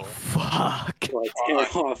 Oh, fuck. So I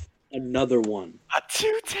tear off another one.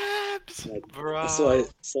 2 tabs, bro. So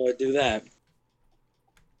I do that,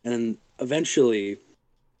 and eventually,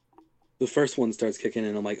 the first one starts kicking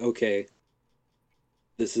in. I'm like, okay,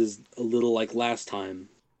 this is a little like last time.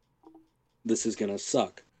 This is gonna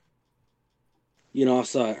suck.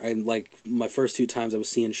 So I like my first 2 times I was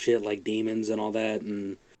seeing shit like demons and all that,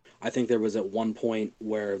 and I think there was at one point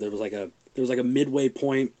where there was like a midway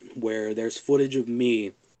point where there's footage of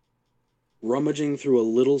me rummaging through a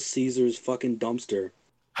Little Caesars fucking dumpster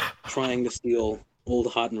trying to steal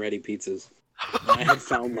old hot and ready pizzas. And I had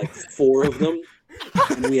found like 4 of them,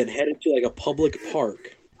 and we had headed to like a public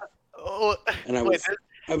park. And I was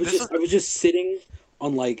just sitting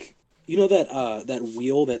on like that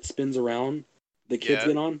wheel that spins around that kids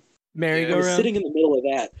get on. merry-go-round. I was sitting in the middle of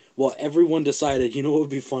that while everyone decided, you know what would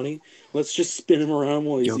be funny? Let's just spin him around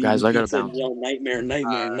while he's Yo, guys, eating I gotta pizza and bounce. yell nightmare,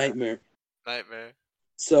 nightmare, nightmare. Nightmare.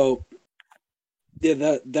 So,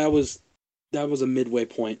 yeah, that was a midway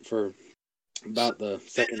point for about the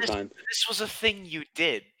second time. This was a thing you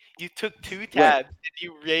did. You took 2 tabs and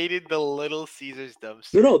you raided the Little Caesars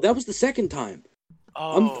dumpster. No, that was the second time.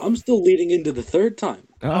 Oh. I'm still leading into the third time.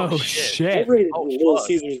 Oh, I shit. raided Oh, the Little fuck.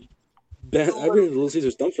 Caesars. I raided the Little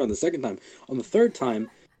Caesars dumpster on the second time. On the third time,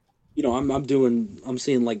 you know, I'm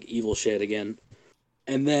seeing like evil shit again,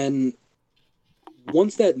 and then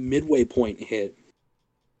once that midway point hit,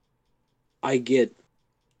 I get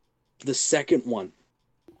the second one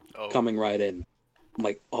coming right in. I'm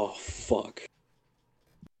like, oh fuck.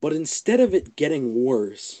 But instead of it getting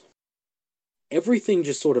worse, everything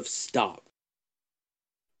just sort of stopped.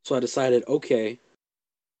 So I decided, okay,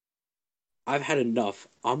 I've had enough.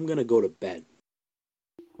 I'm gonna go to bed.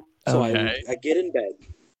 So I get in bed,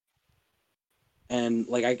 and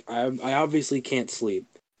like I obviously can't sleep.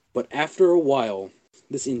 But after a while,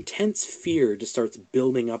 this intense fear just starts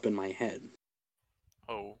building up in my head.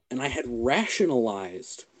 Oh. And I had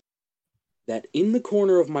rationalized that in the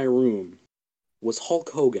corner of my room was Hulk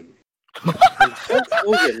Hogan. And Hulk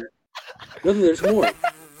Hogan... No, there's more.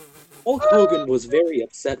 Hulk Hogan was very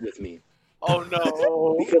upset with me. Oh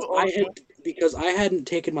no. because I hadn't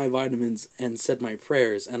taken my vitamins and said my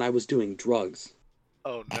prayers, and I was doing drugs.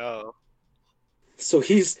 Oh no. So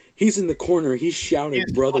he's in the corner, he's shouting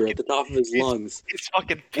brother at the top of his lungs. He's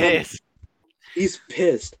fucking pissed. He's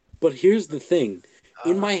pissed. But here's the thing.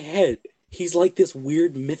 In my head, he's like this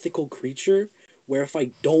weird mythical creature where if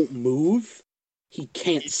I don't move, he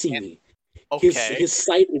can't see me. Okay. His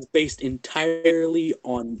sight is based entirely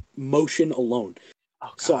on motion alone.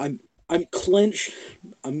 Oh, so I'm clenched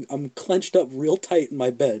up real tight in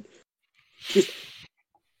my bed, just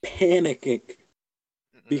panicking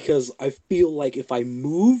because I feel like if I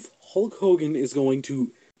move, Hulk Hogan is going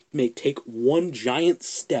to take one giant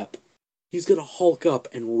step. He's gonna Hulk up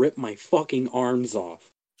and rip my fucking arms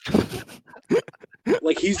off.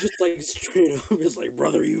 Like he's just like straight up is like,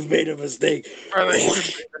 brother, you've made a mistake. Brother, you've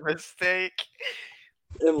made a mistake.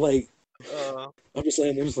 And like I'm just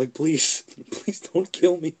like, please don't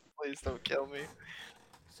kill me. Please don't kill me.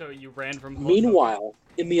 So you ran from. Meanwhile,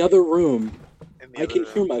 in the other room, I can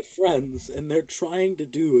hear my friends, and they're trying to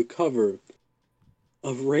do a cover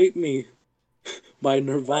of "Rape Me" by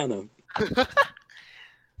Nirvana.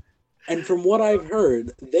 And from what I've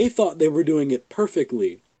heard, they thought they were doing it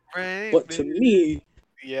perfectly. Rape but to me,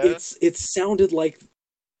 it sounded like,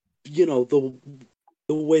 you know,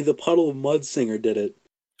 the way the Puddle of Mud singer did it.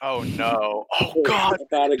 Oh no! Oh god!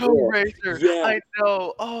 About a No, girl. Razor. Yeah. I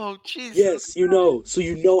know. Oh Jesus! Yes, you know. So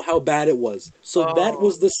you know how bad it was. So that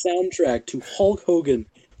was the soundtrack to Hulk Hogan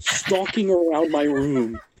stalking around my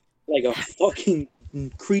room like a fucking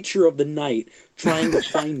creature of the night trying to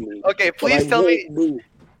find me. Okay, please tell me. Move.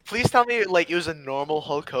 Please tell me, like, it was a normal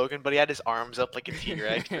Hulk Hogan, but he had his arms up like a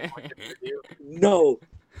T-Rex. No,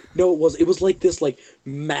 it was like this, like,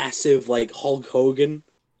 massive, like, Hulk Hogan.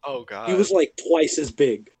 Oh, God. He was, like, twice as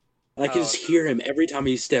big. I could just hear him every time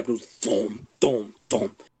he stepped. It was thump, thump,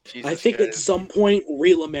 thump. I think at some point,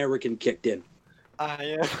 Real American kicked in.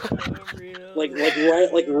 Like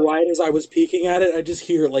right as I was peeking at it, I just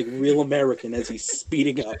hear, like, Real American as he's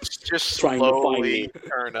speeding up. Just trying to find me.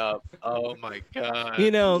 turn up. Oh, my God.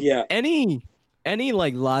 You know, any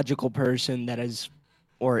like logical person that is,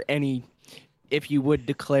 or any, if you would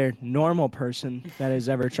declare normal person that has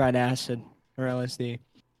ever tried acid or LSD,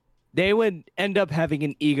 they would end up having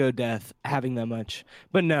an ego death having that much.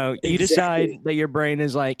 But no, you decide that your brain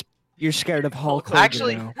is like, you're scared of Hulk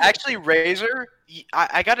Hogan now. Actually, Razor,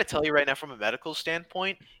 I got to tell you right now from a medical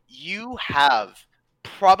standpoint, you have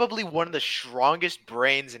probably one of the strongest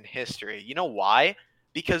brains in history. You know why?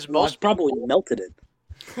 Because most probably melted it.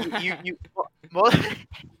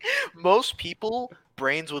 Most people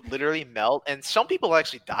brains would literally melt, and some people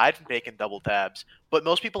actually died from taking double tabs. But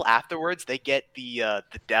most people afterwards they get the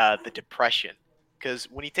depression, because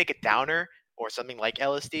when you take a downer or something like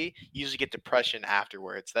LSD, you usually get depression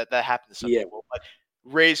afterwards. That happens to some people. But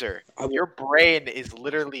Razor, your brain is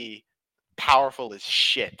literally powerful as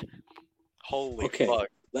shit. Holy fuck!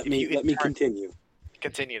 Let me continue.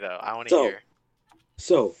 Continue though. I want to hear.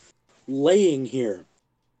 So, laying here,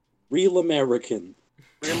 Real American.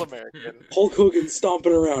 Hulk Hogan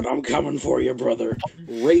stomping around. I'm coming for you, brother.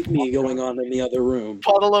 Rape Me going on in the other room.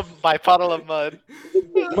 Puddle of mud.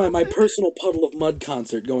 My personal Puddle of Mud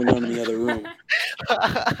concert going on in the other room.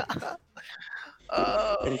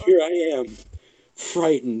 And here I am,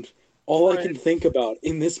 frightened. All I can think about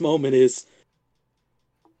in this moment is,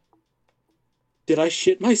 did I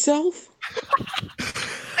shit myself?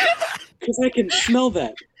 Because I can smell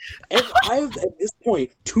that. I've at this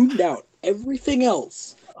point tuned out everything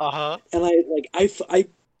else. And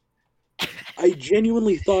I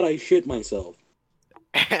genuinely thought I shit myself.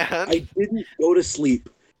 And I didn't go to sleep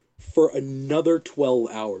for another 12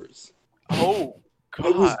 hours. oh God! I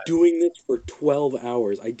was doing this for 12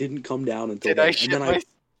 hours. I didn't come down until Did then. I shit And then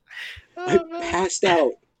myself? I passed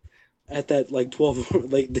out at that like 12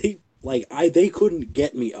 they couldn't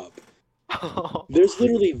get me up. There's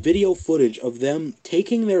literally video footage of them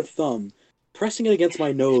taking their thumb, pressing it against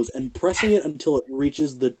my nose, and pressing it until it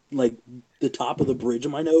reaches the top of the bridge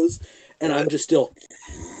of my nose, and I'm just still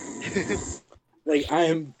like, I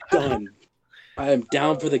am done. I am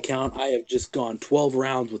down for the count. I have just gone 12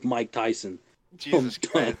 rounds with Mike Tyson. Jesus I'm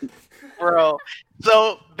Christ, done. bro.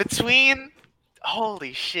 So between,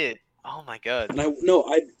 holy shit! Oh my God. And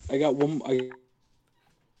I got one.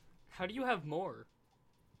 How do you have more?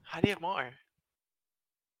 How do you have more?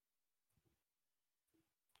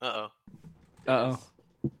 Uh-oh.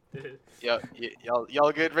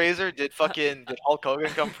 Y'all good, Razor? Did Hulk Hogan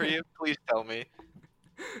come for you? Please tell me.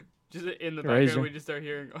 Just in the Razor. background, we just start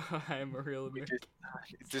hearing, "Oh, I am a real American."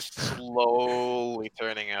 It's just slowly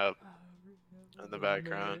turning up in the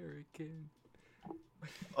background. American.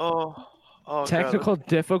 Oh Technical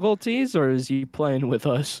difficulties, or is he playing with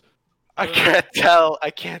us? God. I can't tell. I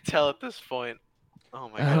can't tell at this point. Oh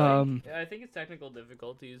my God. I think it's technical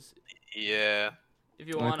difficulties. Yeah. If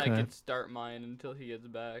you want, Okay. I could start mine until he gets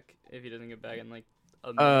back. If he doesn't get back in like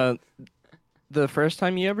a minute. The first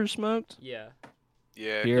time you ever smoked? Yeah.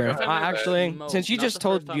 Yeah. Here, First time I ever actually, smoked, since you not just the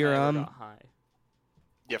told first time your I ever got high.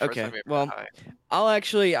 Yeah. First Okay, time you ever well, got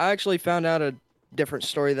high. I actually found out a different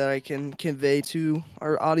story that I can convey to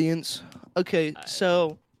our audience. Okay,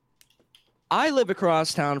 so I live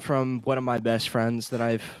across town from one of my best friends that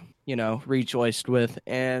I've, rejoiced with,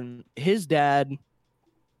 and his dad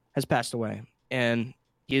has passed away, and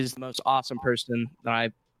he is the most awesome person that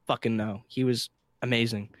I fucking know. He was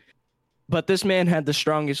amazing. But this man had the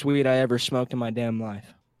strongest weed I ever smoked in my damn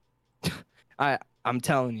life. I'm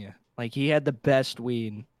telling you, like, he had the best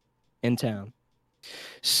weed in town.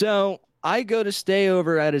 So I go to stay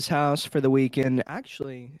over at his house for the weekend.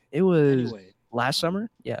 Actually, it was last summer.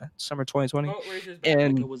 Yeah, summer 2020. Oh, Razor's back.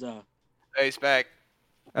 And It was Hey, he's back.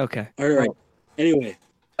 okay, all right. Anyway,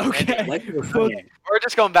 okay. like you were Well, saying. We're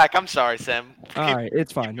just going back. I'm sorry, Sam. all right,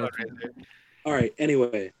 it's fine. Keep It's going, fine. Razor. All right.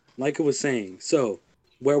 Anyway, like I was saying. So,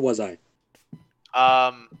 where was I?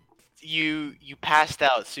 You passed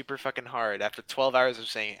out super fucking hard after 12 hours of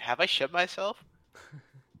saying, "Have I shit myself?"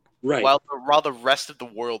 Right. While the rest of the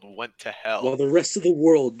world went to hell. While the rest of the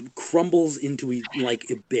world crumbles into like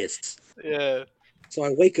abyss. Yeah. So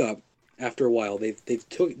I wake up after a while. They've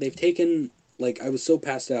taken, like, I was so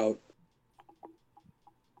passed out.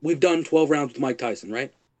 We've done 12 rounds with Mike Tyson,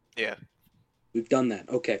 right? Yeah. We've done that.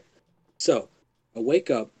 Okay. So I wake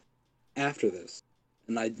up after this,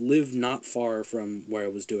 and I live not far from where I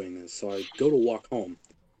was doing this. So I go to walk home,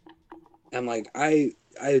 and like I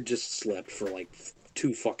had just slept for like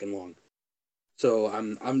too fucking long. So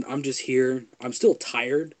I'm just here. I'm still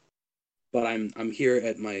tired, but I'm here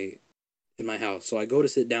at in my house. So I go to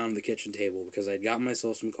sit down at the kitchen table because I'd gotten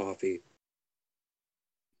myself some coffee.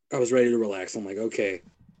 I was ready to relax. I'm like, okay.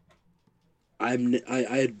 I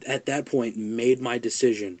had at that point made my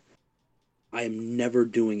decision. I am never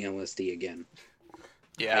doing LSD again.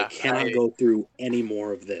 Yeah. I cannot go through any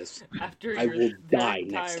more of this. I will die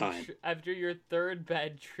next time. After your third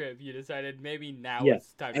bad trip, you decided maybe now Yeah,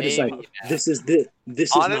 it's time I to decided stop. this is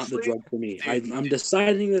not Honestly, the drug for me. dude, I'm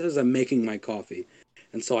deciding this as I'm making my coffee,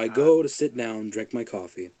 and so I go to sit down, drink my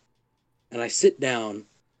coffee, and I sit down,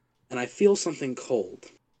 and I feel something cold.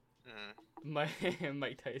 Mike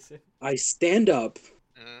Tyson. I stand up,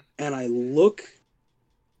 and I look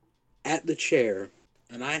at the chair,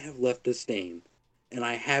 and I have left a stain, and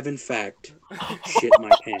I have in fact shit my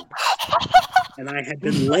pants, and I had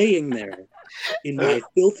been laying there in my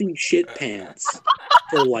filthy shit pants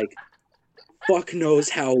for like fuck knows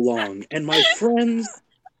how long, and my friends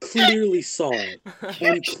clearly saw it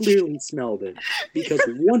and clearly smelled it, because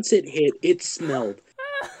once it hit, it smelled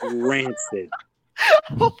rancid.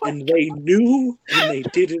 And they knew, and they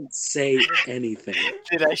didn't say anything.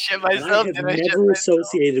 Did I shit And myself? I have never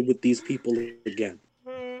associated with these people again.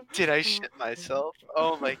 Did I shit myself?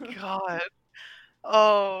 Oh my God.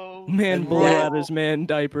 Oh. Man blew that- out his man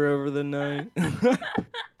diaper over the night.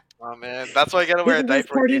 Oh man, that's why I gotta wear a The worst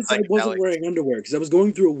diaper. part in is I wasn't psychedelics. wearing underwear because I was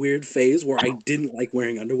going through a weird phase where I didn't like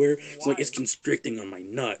wearing underwear. It's like it's constricting on my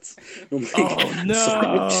nuts. I'm like, Oh, so I'm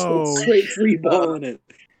just no. like straight free balling it.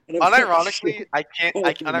 Unironically, I can't. Oh,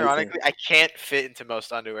 Unironically, I can't fit into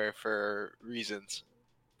most underwear for reasons.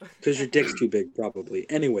 Because your dick's too big, probably.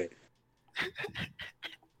 Anyway.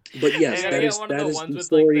 But yes, You gotta that get is one of that the is ones the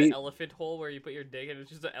with like the story. elephant hole where you put your dick and it's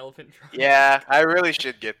just an elephant trunk. Yeah, I really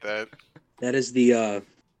should get that. That is the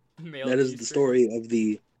Male that is the story of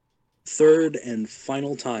the third and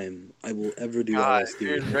final time I will ever do God, LSD.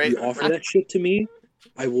 dude, If you offer that shit to me,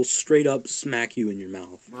 I will straight up smack you in your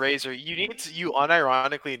mouth. Razor, you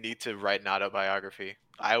unironically need to write an autobiography.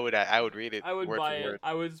 I would read it. I would word buy for it. word.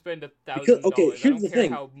 I would spend Because $1,000. okay, I here's don't the care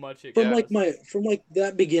thing. how much it From costs. from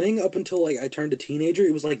that beginning up until like I turned a teenager,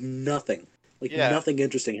 it was like nothing. Like Yeah. nothing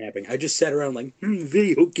interesting happening. I just sat around like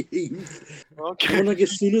video games. Okay. And then like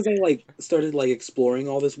as soon as I like started like exploring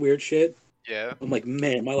all this weird shit, Yeah. I'm like,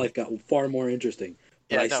 man, my life got far more interesting.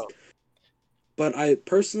 But Yeah. No. But I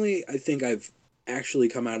personally, I think I've actually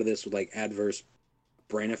come out of this with like adverse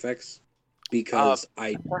brain effects because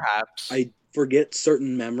Perhaps. I forget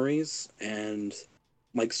certain memories and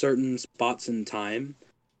like certain spots in time.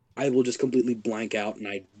 I will just completely blank out and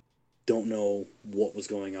I don't know what was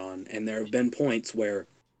going on. And there have been points where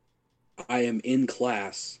I am in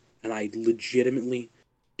class and I legitimately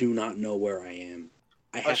do not know where I am.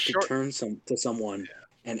 I have to turn to someone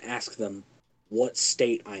and ask them what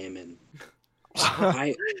state I am in.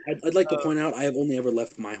 I'd like to point out I have only ever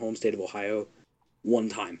left my home state of Ohio one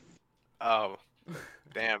time. Oh,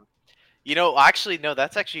 damn. You know, actually, no,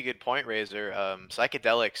 that's actually a good point, Razor.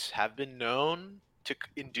 Psychedelics have been known to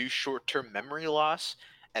induce short-term memory loss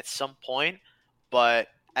at some point, but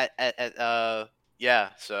yeah,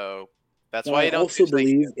 so that's why I you don't also do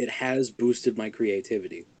believe it has boosted my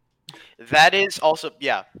creativity. That is also,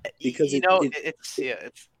 yeah, because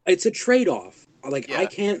it's a trade-off. Like I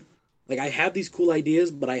can't. Like I have these cool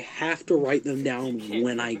ideas, but I have to write them down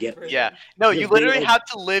when I get them. Yeah. No, you literally have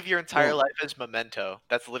to live your entire life as memento.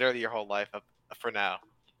 That's literally your whole life for now.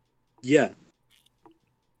 Yeah.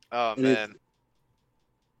 Oh, man.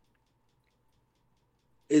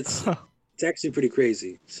 It's actually pretty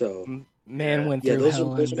crazy. So man went through those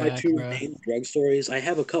hell are my back, two bro. main drug stories. I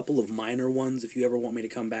have a couple of minor ones if you ever want me to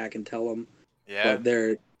come back and tell them. Yeah.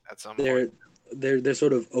 But they're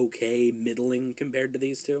sort of okay, middling compared to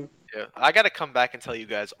these two. Yeah, I gotta come back and tell you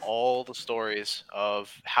guys all the stories of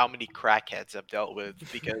how many crackheads I've dealt with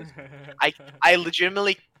because I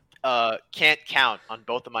legitimately can't count on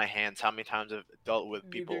both of my hands how many times I've dealt with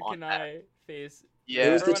people Neither on can that. I face. Yeah,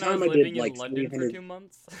 there was the time I living did like in London 300... for 2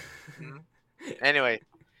 months. Anyway,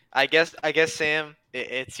 I guess Sam,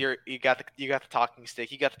 it's you got the talking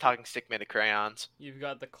stick. You got the talking stick made of crayons. You've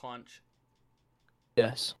got the conch.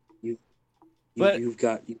 Yes. You've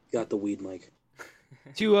got the weed mic.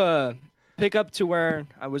 To pick up to where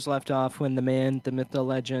I was left off when the man, the myth, the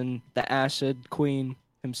legend, the acid queen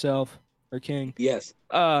himself, or king. Yes.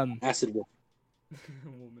 Acid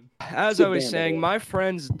woman. As I was saying, my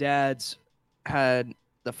friends' dads had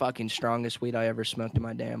the fucking strongest weed I ever smoked in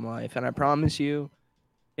my damn life, and I promise you,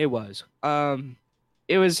 it was.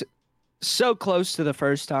 It was so close to the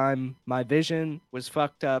first time. My vision was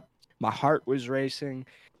fucked up. My heart was racing.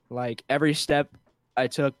 Like every step I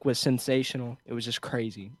took was sensational. It was just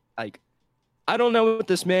crazy. Like, I don't know what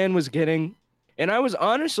this man was getting. And I was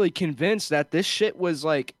honestly convinced that this shit was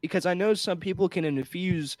like, because I know some people can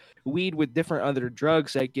infuse weed with different other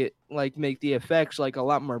drugs that get like make the effects like a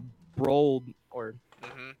lot more bold or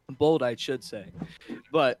bold, I should say.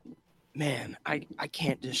 But man, I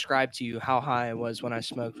can't describe to you how high I was when I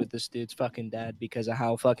smoked with this dude's fucking dad because of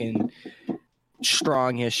how fucking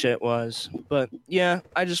strong his shit was. But yeah,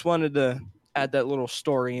 I just wanted to add that little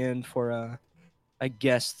story in for I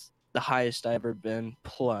guess the highest I ever been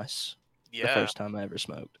plus the first time I ever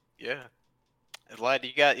smoked. Yeah. Vlad,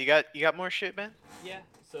 you got more shit, man? Yeah.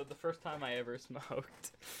 So the first time I ever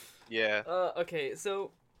smoked. Yeah. Okay.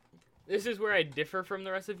 So this is where I differ from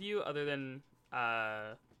the rest of you, other than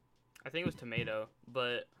I think it was tomato.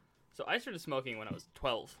 But so I started smoking when I was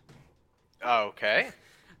 12. Okay.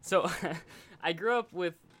 So I grew up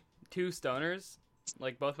with two stoners.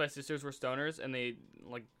 Like both my sisters were stoners, and they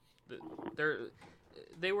like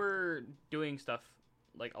they were doing stuff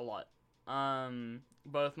like a lot.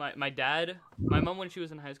 Both my dad, my mom when she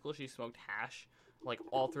was in high school, she smoked hash like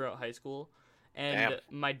all throughout high school, and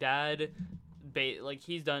my dad, like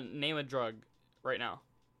he's done name a drug right now.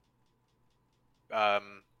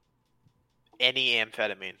 Any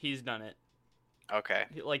amphetamine. He's done it. Okay.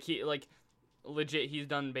 Like legit, he's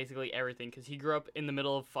done basically everything because he grew up in the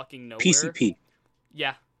middle of fucking nowhere. PCP.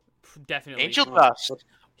 Yeah, definitely. Angel dust.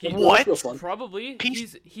 What? Probably.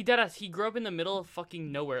 He deadass. He grew up in the middle of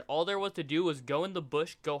fucking nowhere. All there was to do was go in the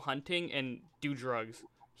bush, go hunting, and do drugs.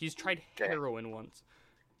 He's tried heroin once.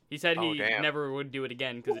 He said he never would do it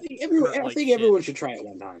again because I think everyone should try it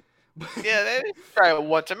one time. Yeah, they try it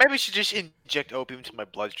once. Maybe we should just inject opium to my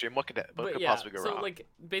bloodstream. What could possibly go wrong? So like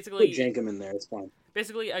basically, put jankum in there. It's fine.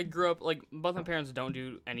 Basically, I grew up like both my parents don't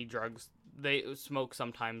do any drugs. They smoke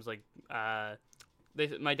sometimes. Like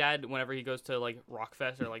my dad, whenever he goes to like rock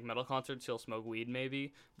fest or like metal concerts, he'll smoke weed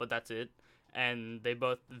maybe, but that's it. And they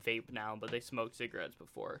both vape now, but they smoked cigarettes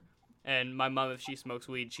before. And my mom, if she smokes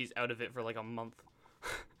weed, she's out of it for like a month.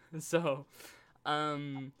 So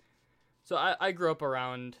I grew up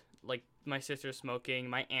around like my sister smoking.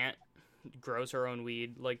 My aunt grows her own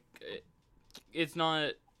weed. Like it's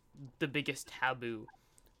not the biggest taboo.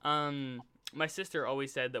 My sister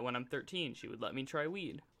always said that when I'm 13, she would let me try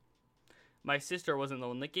weed. My sister wasn't the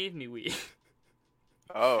one that gave me weed.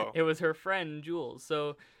 Oh. It was her friend Jules.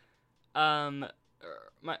 So,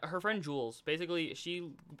 her friend Jules, basically,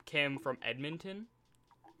 she came from Edmonton,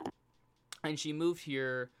 and she moved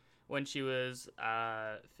here when she was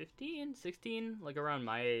 15, 16, like around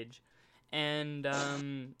my age. And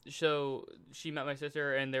so she met my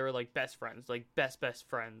sister, and they were like best friends, like best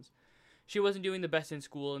friends. She wasn't doing the best in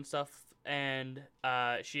school and stuff, and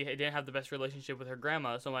she didn't have the best relationship with her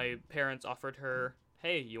grandma. So my parents offered her,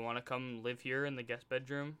 "Hey, you want to come live here in the guest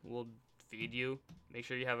bedroom? We'll feed you, make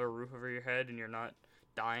sure you have a roof over your head, and you're not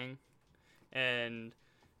dying." And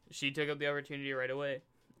she took up the opportunity right away.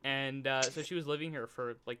 And so she was living here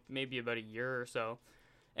for like maybe about a year or so.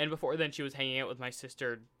 And before then, she was hanging out with my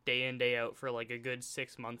sister day in, day out for like a good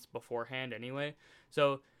 6 months beforehand anyway.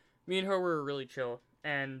 So me and her were really chill.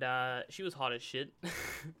 And she was hot as shit.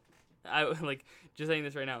 I like just saying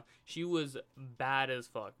this right now. She was bad as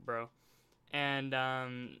fuck, bro. And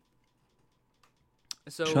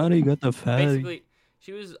so Shawty got the fatty. basically,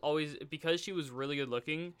 she was always, because she was really good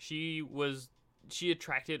looking, she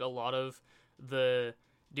attracted a lot of the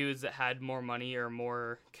dudes that had more money or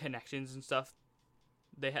more connections and stuff.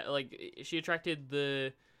 They had she attracted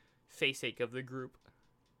the face-ache of the group.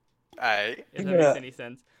 Aye. If that makes any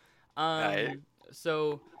sense. Aye.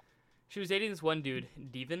 So she was dating this one dude,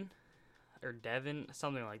 Devin,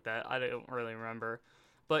 something like that. I don't really remember.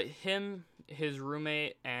 But him, his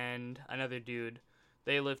roommate, and another dude,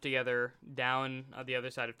 they lived together down on the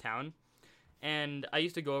other side of town. And I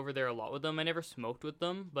used to go over there a lot with them. I never smoked with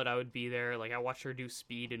them, but I would be there. Like, I watched her do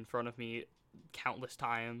speed in front of me countless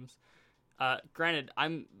times. Granted,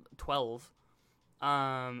 I'm 12.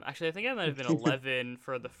 Actually, I think I might have been 11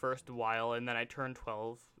 for the first while, and then I turned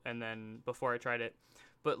 12, and then before I tried it.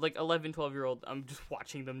 But, like, 11, 12-year-old, I'm just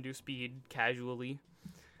watching them do speed casually.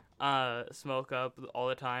 Smoke up all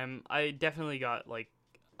the time. I definitely got, like,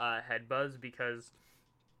 head buzz because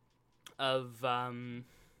of,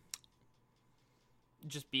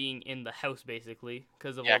 just being in the house, basically,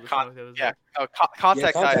 because of all the smoke that was there.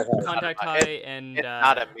 Contact high. Contact high and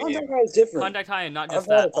not a Contact high is different. Contact high, and not just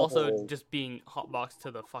that, also just being hotboxed to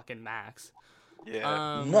the fucking max.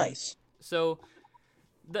 Yeah. Nice. So,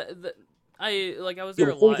 I was there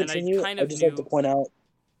a lot, and I kind of like to point out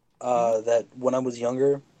that when I was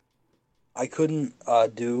younger, I couldn't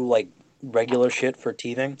do like regular shit for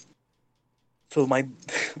teething. So my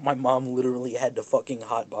mom literally had to fucking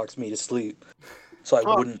hotbox me to sleep. So I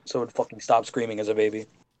would fucking stop screaming as a baby.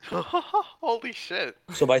 Holy shit.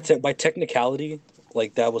 So by technicality,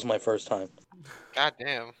 like, that was my first time. God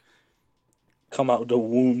damn. Come out the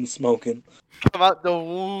womb smoking. Come out the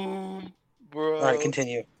womb, bro. Alright,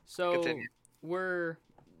 continue. So, we're,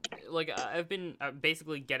 like, I've been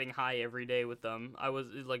basically getting high every day with them. I was,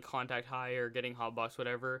 like, contact high or getting hotbox,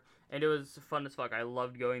 whatever. And it was fun as fuck. I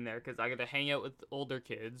loved going there because I got to hang out with older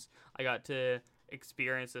kids. I got to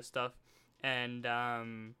experience this stuff. And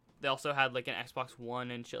they also had like an Xbox One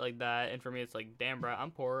and shit like that. And for me, it's like, damn, bro, I'm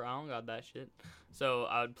poor. I don't got that shit. So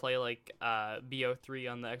I would play like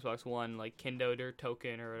BO3 on the Xbox One, like Kindled or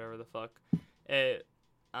Token or whatever the fuck.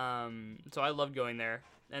 So I loved going there.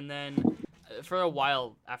 And then for a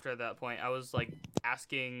while after that point, I was like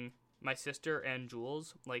asking my sister and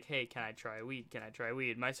Jules, like, hey, can I try weed? Can I try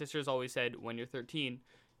weed? My sister's always said, when you're 13,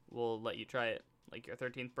 we'll let you try it. Like, your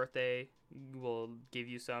 13th birthday, we'll give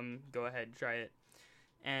you some. Go ahead, try it.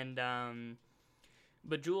 And,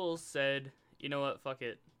 but Jules said, you know what, fuck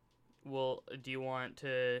it. Well, do you want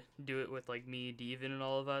to do it with, like, me, Devin, and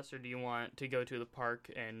all of us? Or do you want to go to the park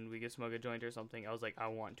and we could smoke a joint or something? I was like, I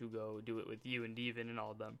want to go do it with you and Devin and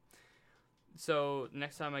all of them. So,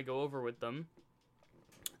 next time I go over with them,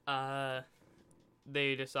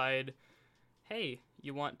 they decide, hey,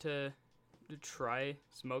 you want to try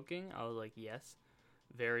smoking? I was like, yes,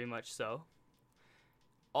 very much so.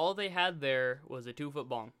 All they had there was a 2-foot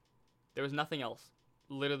bong. There was nothing else.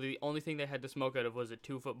 literally the only thing they had to smoke out of was a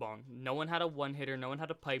 2-foot bong. No one had a 1-hitter, no one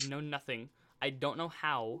had a pipe, no nothing. I don't know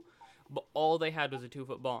how, but all they had was a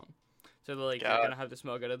 2-foot bong. So they're like, you're gonna have to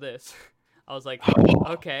smoke out of this. I was like,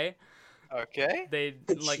 okay. Okay. They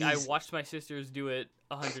like I watched my sisters do it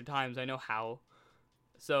 100 times. I know how.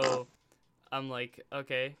 So I'm like,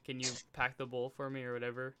 okay, can you pack the bowl for me or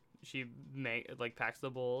whatever? She packs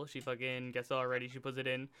the bowl. She fucking gets it all ready. She puts it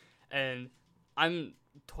in, and I'm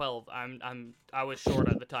 12. I was short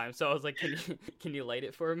at the time, so I was like, can you light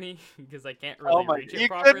it for me? Because I can't really reach it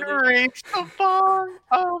properly. You couldn't reach the bong.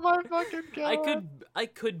 Oh my fucking god. I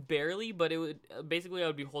could barely, but it would basically I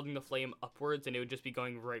would be holding the flame upwards, and it would just be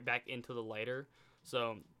going right back into the lighter.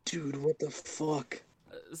 So. Dude, what the fuck?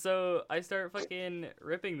 So I start fucking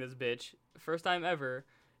ripping this bitch. First time ever.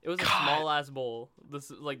 It was a small ass bowl. This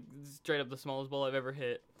is like straight up the smallest bowl I've ever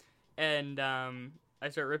hit. And I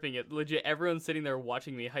start ripping it. Legit, everyone's sitting there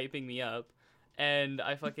watching me, hyping me up. And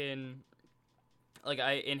I fucking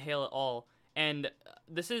I inhale it all. And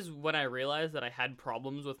this is when I realized that I had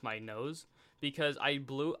problems with my nose. Because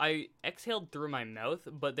I exhaled through my mouth,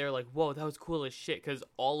 but they're like, whoa, that was cool as shit, because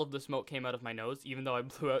all of the smoke came out of my nose, even though I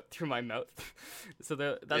blew out through my mouth. So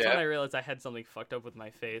that's when I realized I had something fucked up with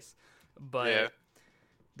my face. But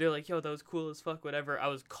they're like, yo, that was cool as fuck, whatever. I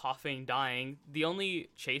was coughing, dying. The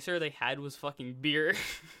only chaser they had was fucking beer.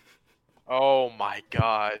 Oh my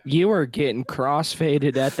god. You were getting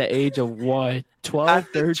crossfaded at the age of what? 12,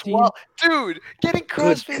 13? Dude, getting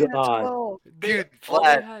crossfaded at 12. Dude,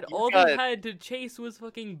 all they had to chase was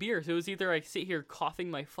fucking beer. So it was either I sit here coughing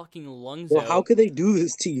my fucking lungs out. How could they do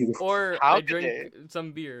this to you? Or I drink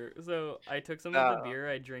some beer. So I took some of the beer,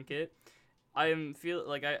 I drink it. I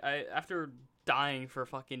after dying for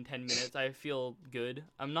fucking 10 minutes, I feel good.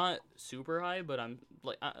 I'm not super high, but I'm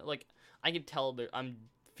I can tell that I'm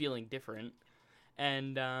feeling different.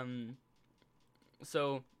 And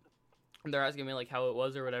so they're asking me how it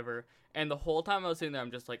was or whatever, and the whole time I was sitting there,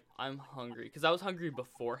 I'm just like, I'm hungry, because I was hungry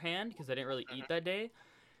beforehand because I didn't really eat that day.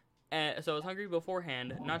 And so I was hungry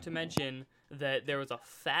beforehand, not to mention that there was a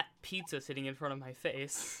fat pizza sitting in front of my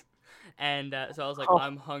face. And so I was like,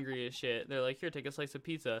 I'm hungry as shit. They're like, here, take a slice of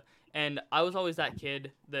pizza. And I was always that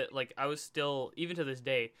kid that, I was still, even to this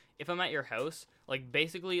day, if I'm at your house,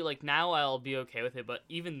 basically, now I'll be okay with it. But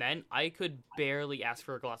even then, I could barely ask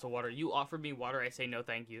for a glass of water. You offer me water, I say no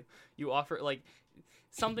thank you. You offer,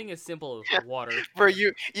 something as simple as water. Bro,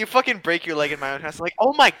 you fucking break your leg in my own house. Like,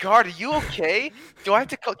 oh my god, are you okay? Do I have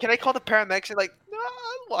to can I call the paramedics? And no,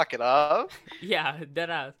 I'll walk it up. Yeah,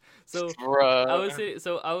 deadass. So Bruh.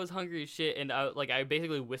 I was hungry as shit, and I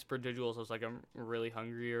basically whispered to Jules. I was like, I'm really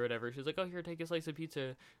hungry or whatever. She was like, oh, here, take a slice of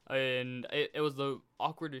pizza. And it was the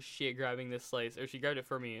awkwardest shit grabbing this slice, or she grabbed it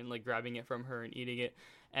for me and grabbing it from her and eating it.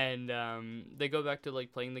 And they go back to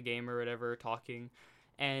playing the game or whatever, talking,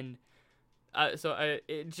 and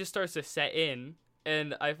it just starts to set in,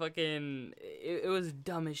 and I fucking it was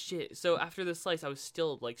dumb as shit. So after the slice, I was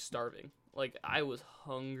still starving. I was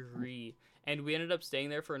hungry. And we ended up staying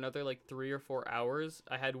there for another 3 or 4 hours.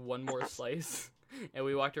 I had one more slice, and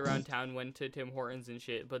we walked around town, went to Tim Hortons and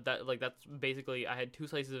shit. But that's basically, I had 2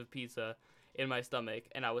 slices of pizza in my stomach,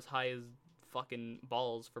 and I was high as fucking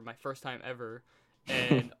balls for my first time ever.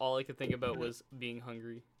 And all I could think about was being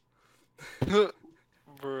hungry.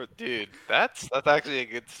 Bro, dude, that's actually a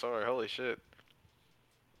good story. Holy shit.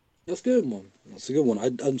 That's a good one. That's a good one.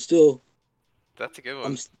 I'm still. That's a good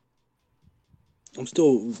one. I'm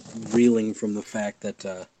still reeling from the fact that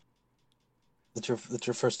that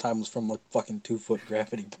your first time was from a fucking 2-foot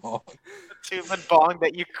gravity bong. 2-foot bong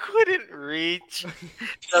that you couldn't reach.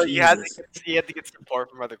 So you had to get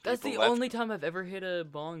support from other people. That's the only time I've ever hit a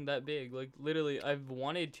bong that big. Literally, I've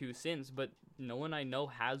wanted to since, but no one I know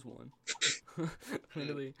has one.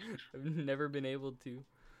 Literally, I've never been able to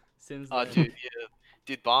since then. Dude, yeah.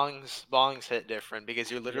 Dude, bongs hit different because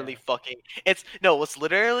you're literally fucking. It's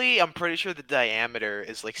literally. I'm pretty sure the diameter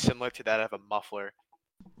is similar to that of a muffler.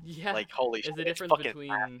 Yeah. Holy shit. There's a difference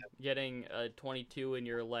between getting a 22 in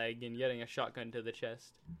your leg and getting a shotgun to the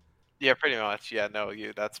chest. Yeah, pretty much. Yeah, no,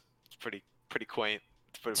 that's pretty quaint.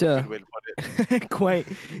 It's pretty good way to put it. Quaint.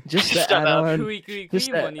 Just to add on.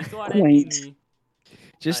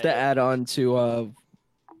 Just to add on to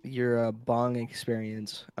your bong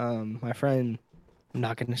experience. My friend. I'm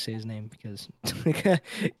not going to say his name because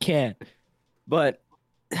can't. But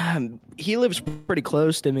he lives pretty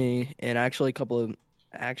close to me, and actually a couple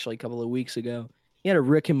of weeks ago, he had a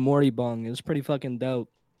Rick and Morty bong. It was pretty fucking dope.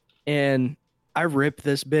 And I ripped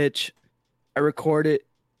this bitch. I record it,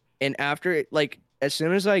 and after it, as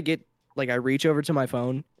soon as I get I reach over to my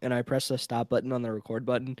phone and I press the stop button on the record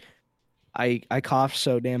button, I cough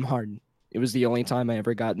so damn hard. It was the only time I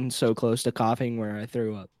ever gotten so close to coughing where I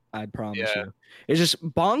threw up. I promise you. It's just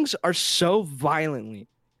bongs are so violently.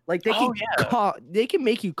 Like they can cough, they can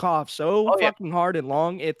make you cough so fucking hard and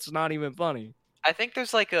long. It's not even funny. I think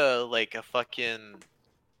there's like a fucking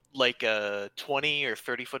like a 20 or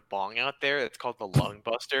 30-foot bong out there. It's called the Lung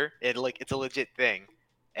Buster. It's a legit thing,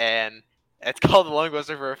 and it's called the Lung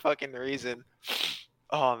Buster for a fucking reason.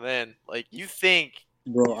 Oh man, like you think,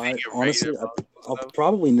 bro? I honestly, I'll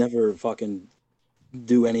probably never fucking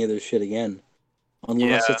do any of this shit again,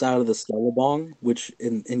 unless it's out of the skeleton bong, which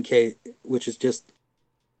which is just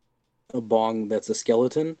a bong that's a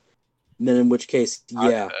skeleton. And then in which case,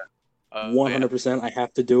 100%, I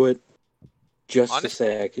have to do it. Just honestly, to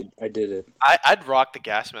say I did it. I'd rock the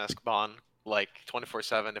gas mask bond like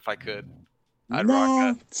 24/7 if I could. I'd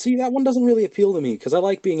rock that. See, that one doesn't really appeal to me because I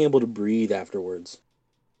like being able to breathe afterwards.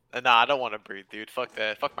 Nah, I don't want to breathe, dude. Fuck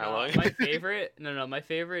that. Fuck my lungs. My favorite, my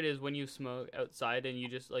favorite is when you smoke outside and you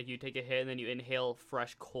just you take a hit and then you inhale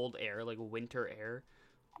fresh cold air, like winter air.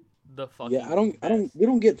 The fucking we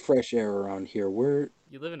don't get fresh air around here.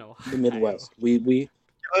 You live in Ohio. The Midwest. We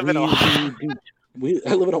live in Ohio.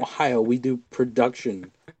 I live in Ohio. We do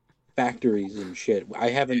production factories and shit. I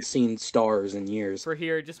haven't seen stars in years. For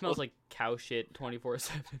here, it just smells like cow shit 24/7.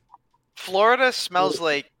 Florida smells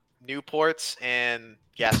like Newports and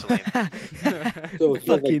gasoline. So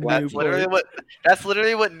fucking that's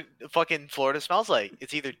literally what fucking Florida smells like.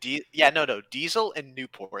 It's either diesel and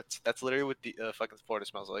Newports. That's literally what the fucking Florida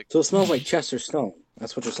smells like. So it smells like Chester Stone.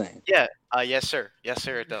 That's what you're saying. Yeah. Yes, sir. Yes,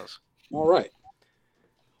 sir. It does. All right.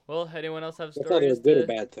 Well, anyone else have stories? I thought it was a good or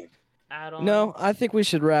bad thing. Add on? No, I think we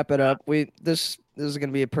should wrap it up. This is going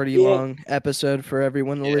to be a pretty long episode for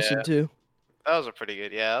everyone to listen to. That was a pretty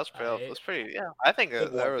good. Yeah, that was pretty. Yeah, I think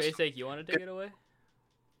that was. Basic, you want to take it away?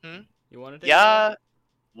 You want to take it away? Yeah,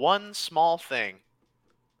 one small thing.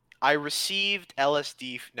 I received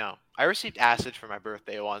LSD. No, I received acid for my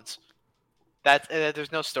birthday once. That's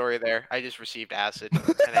there's no story there. I just received acid.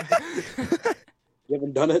 And You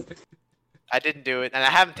haven't done it? I didn't do it, and I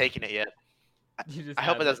haven't taken it yet. I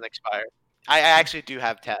hope it doesn't expire. I actually do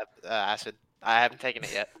have acid. I haven't taken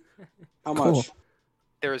it yet. How much?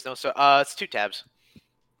 There is no it's 2 tabs.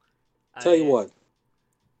 Tell you what.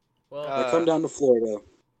 Well, I come down to Florida.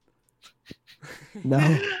 No.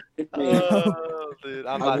 Dude,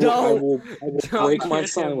 I will break my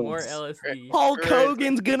silence. More LSD. Hulk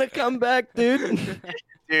Hogan's gonna come back, dude.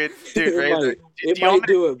 dude, it might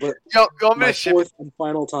do it, but you want me to ship fourth and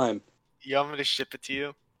final time. You want me to ship it to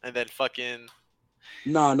you, and then fucking?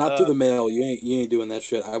 Nah, not through the mail. You ain't doing that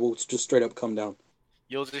shit. I will just straight up come down.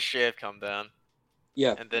 You'll just straight up come down.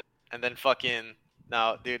 Yeah. And then fucking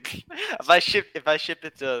no, dude. if I ship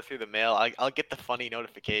it through the mail, I'll get the funny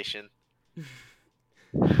notification. You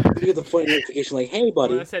get the funny notification like, "Hey,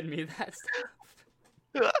 buddy, send me that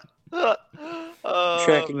stuff."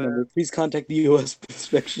 Tracking number. Please contact the U.S.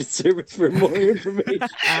 Inspection Service for more information.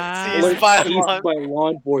 Seized by law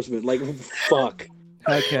enforcement. Like, fuck.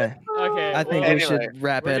 Okay. I think we should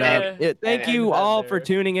wrap it up. Thank you all for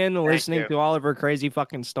tuning in and listening to all of our crazy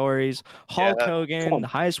fucking stories. Hulk Hogan, the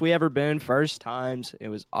highest we ever been, first times. It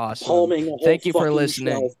was awesome. Thank you for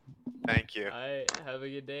listening. Thank you. All right, have a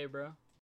good day, bro.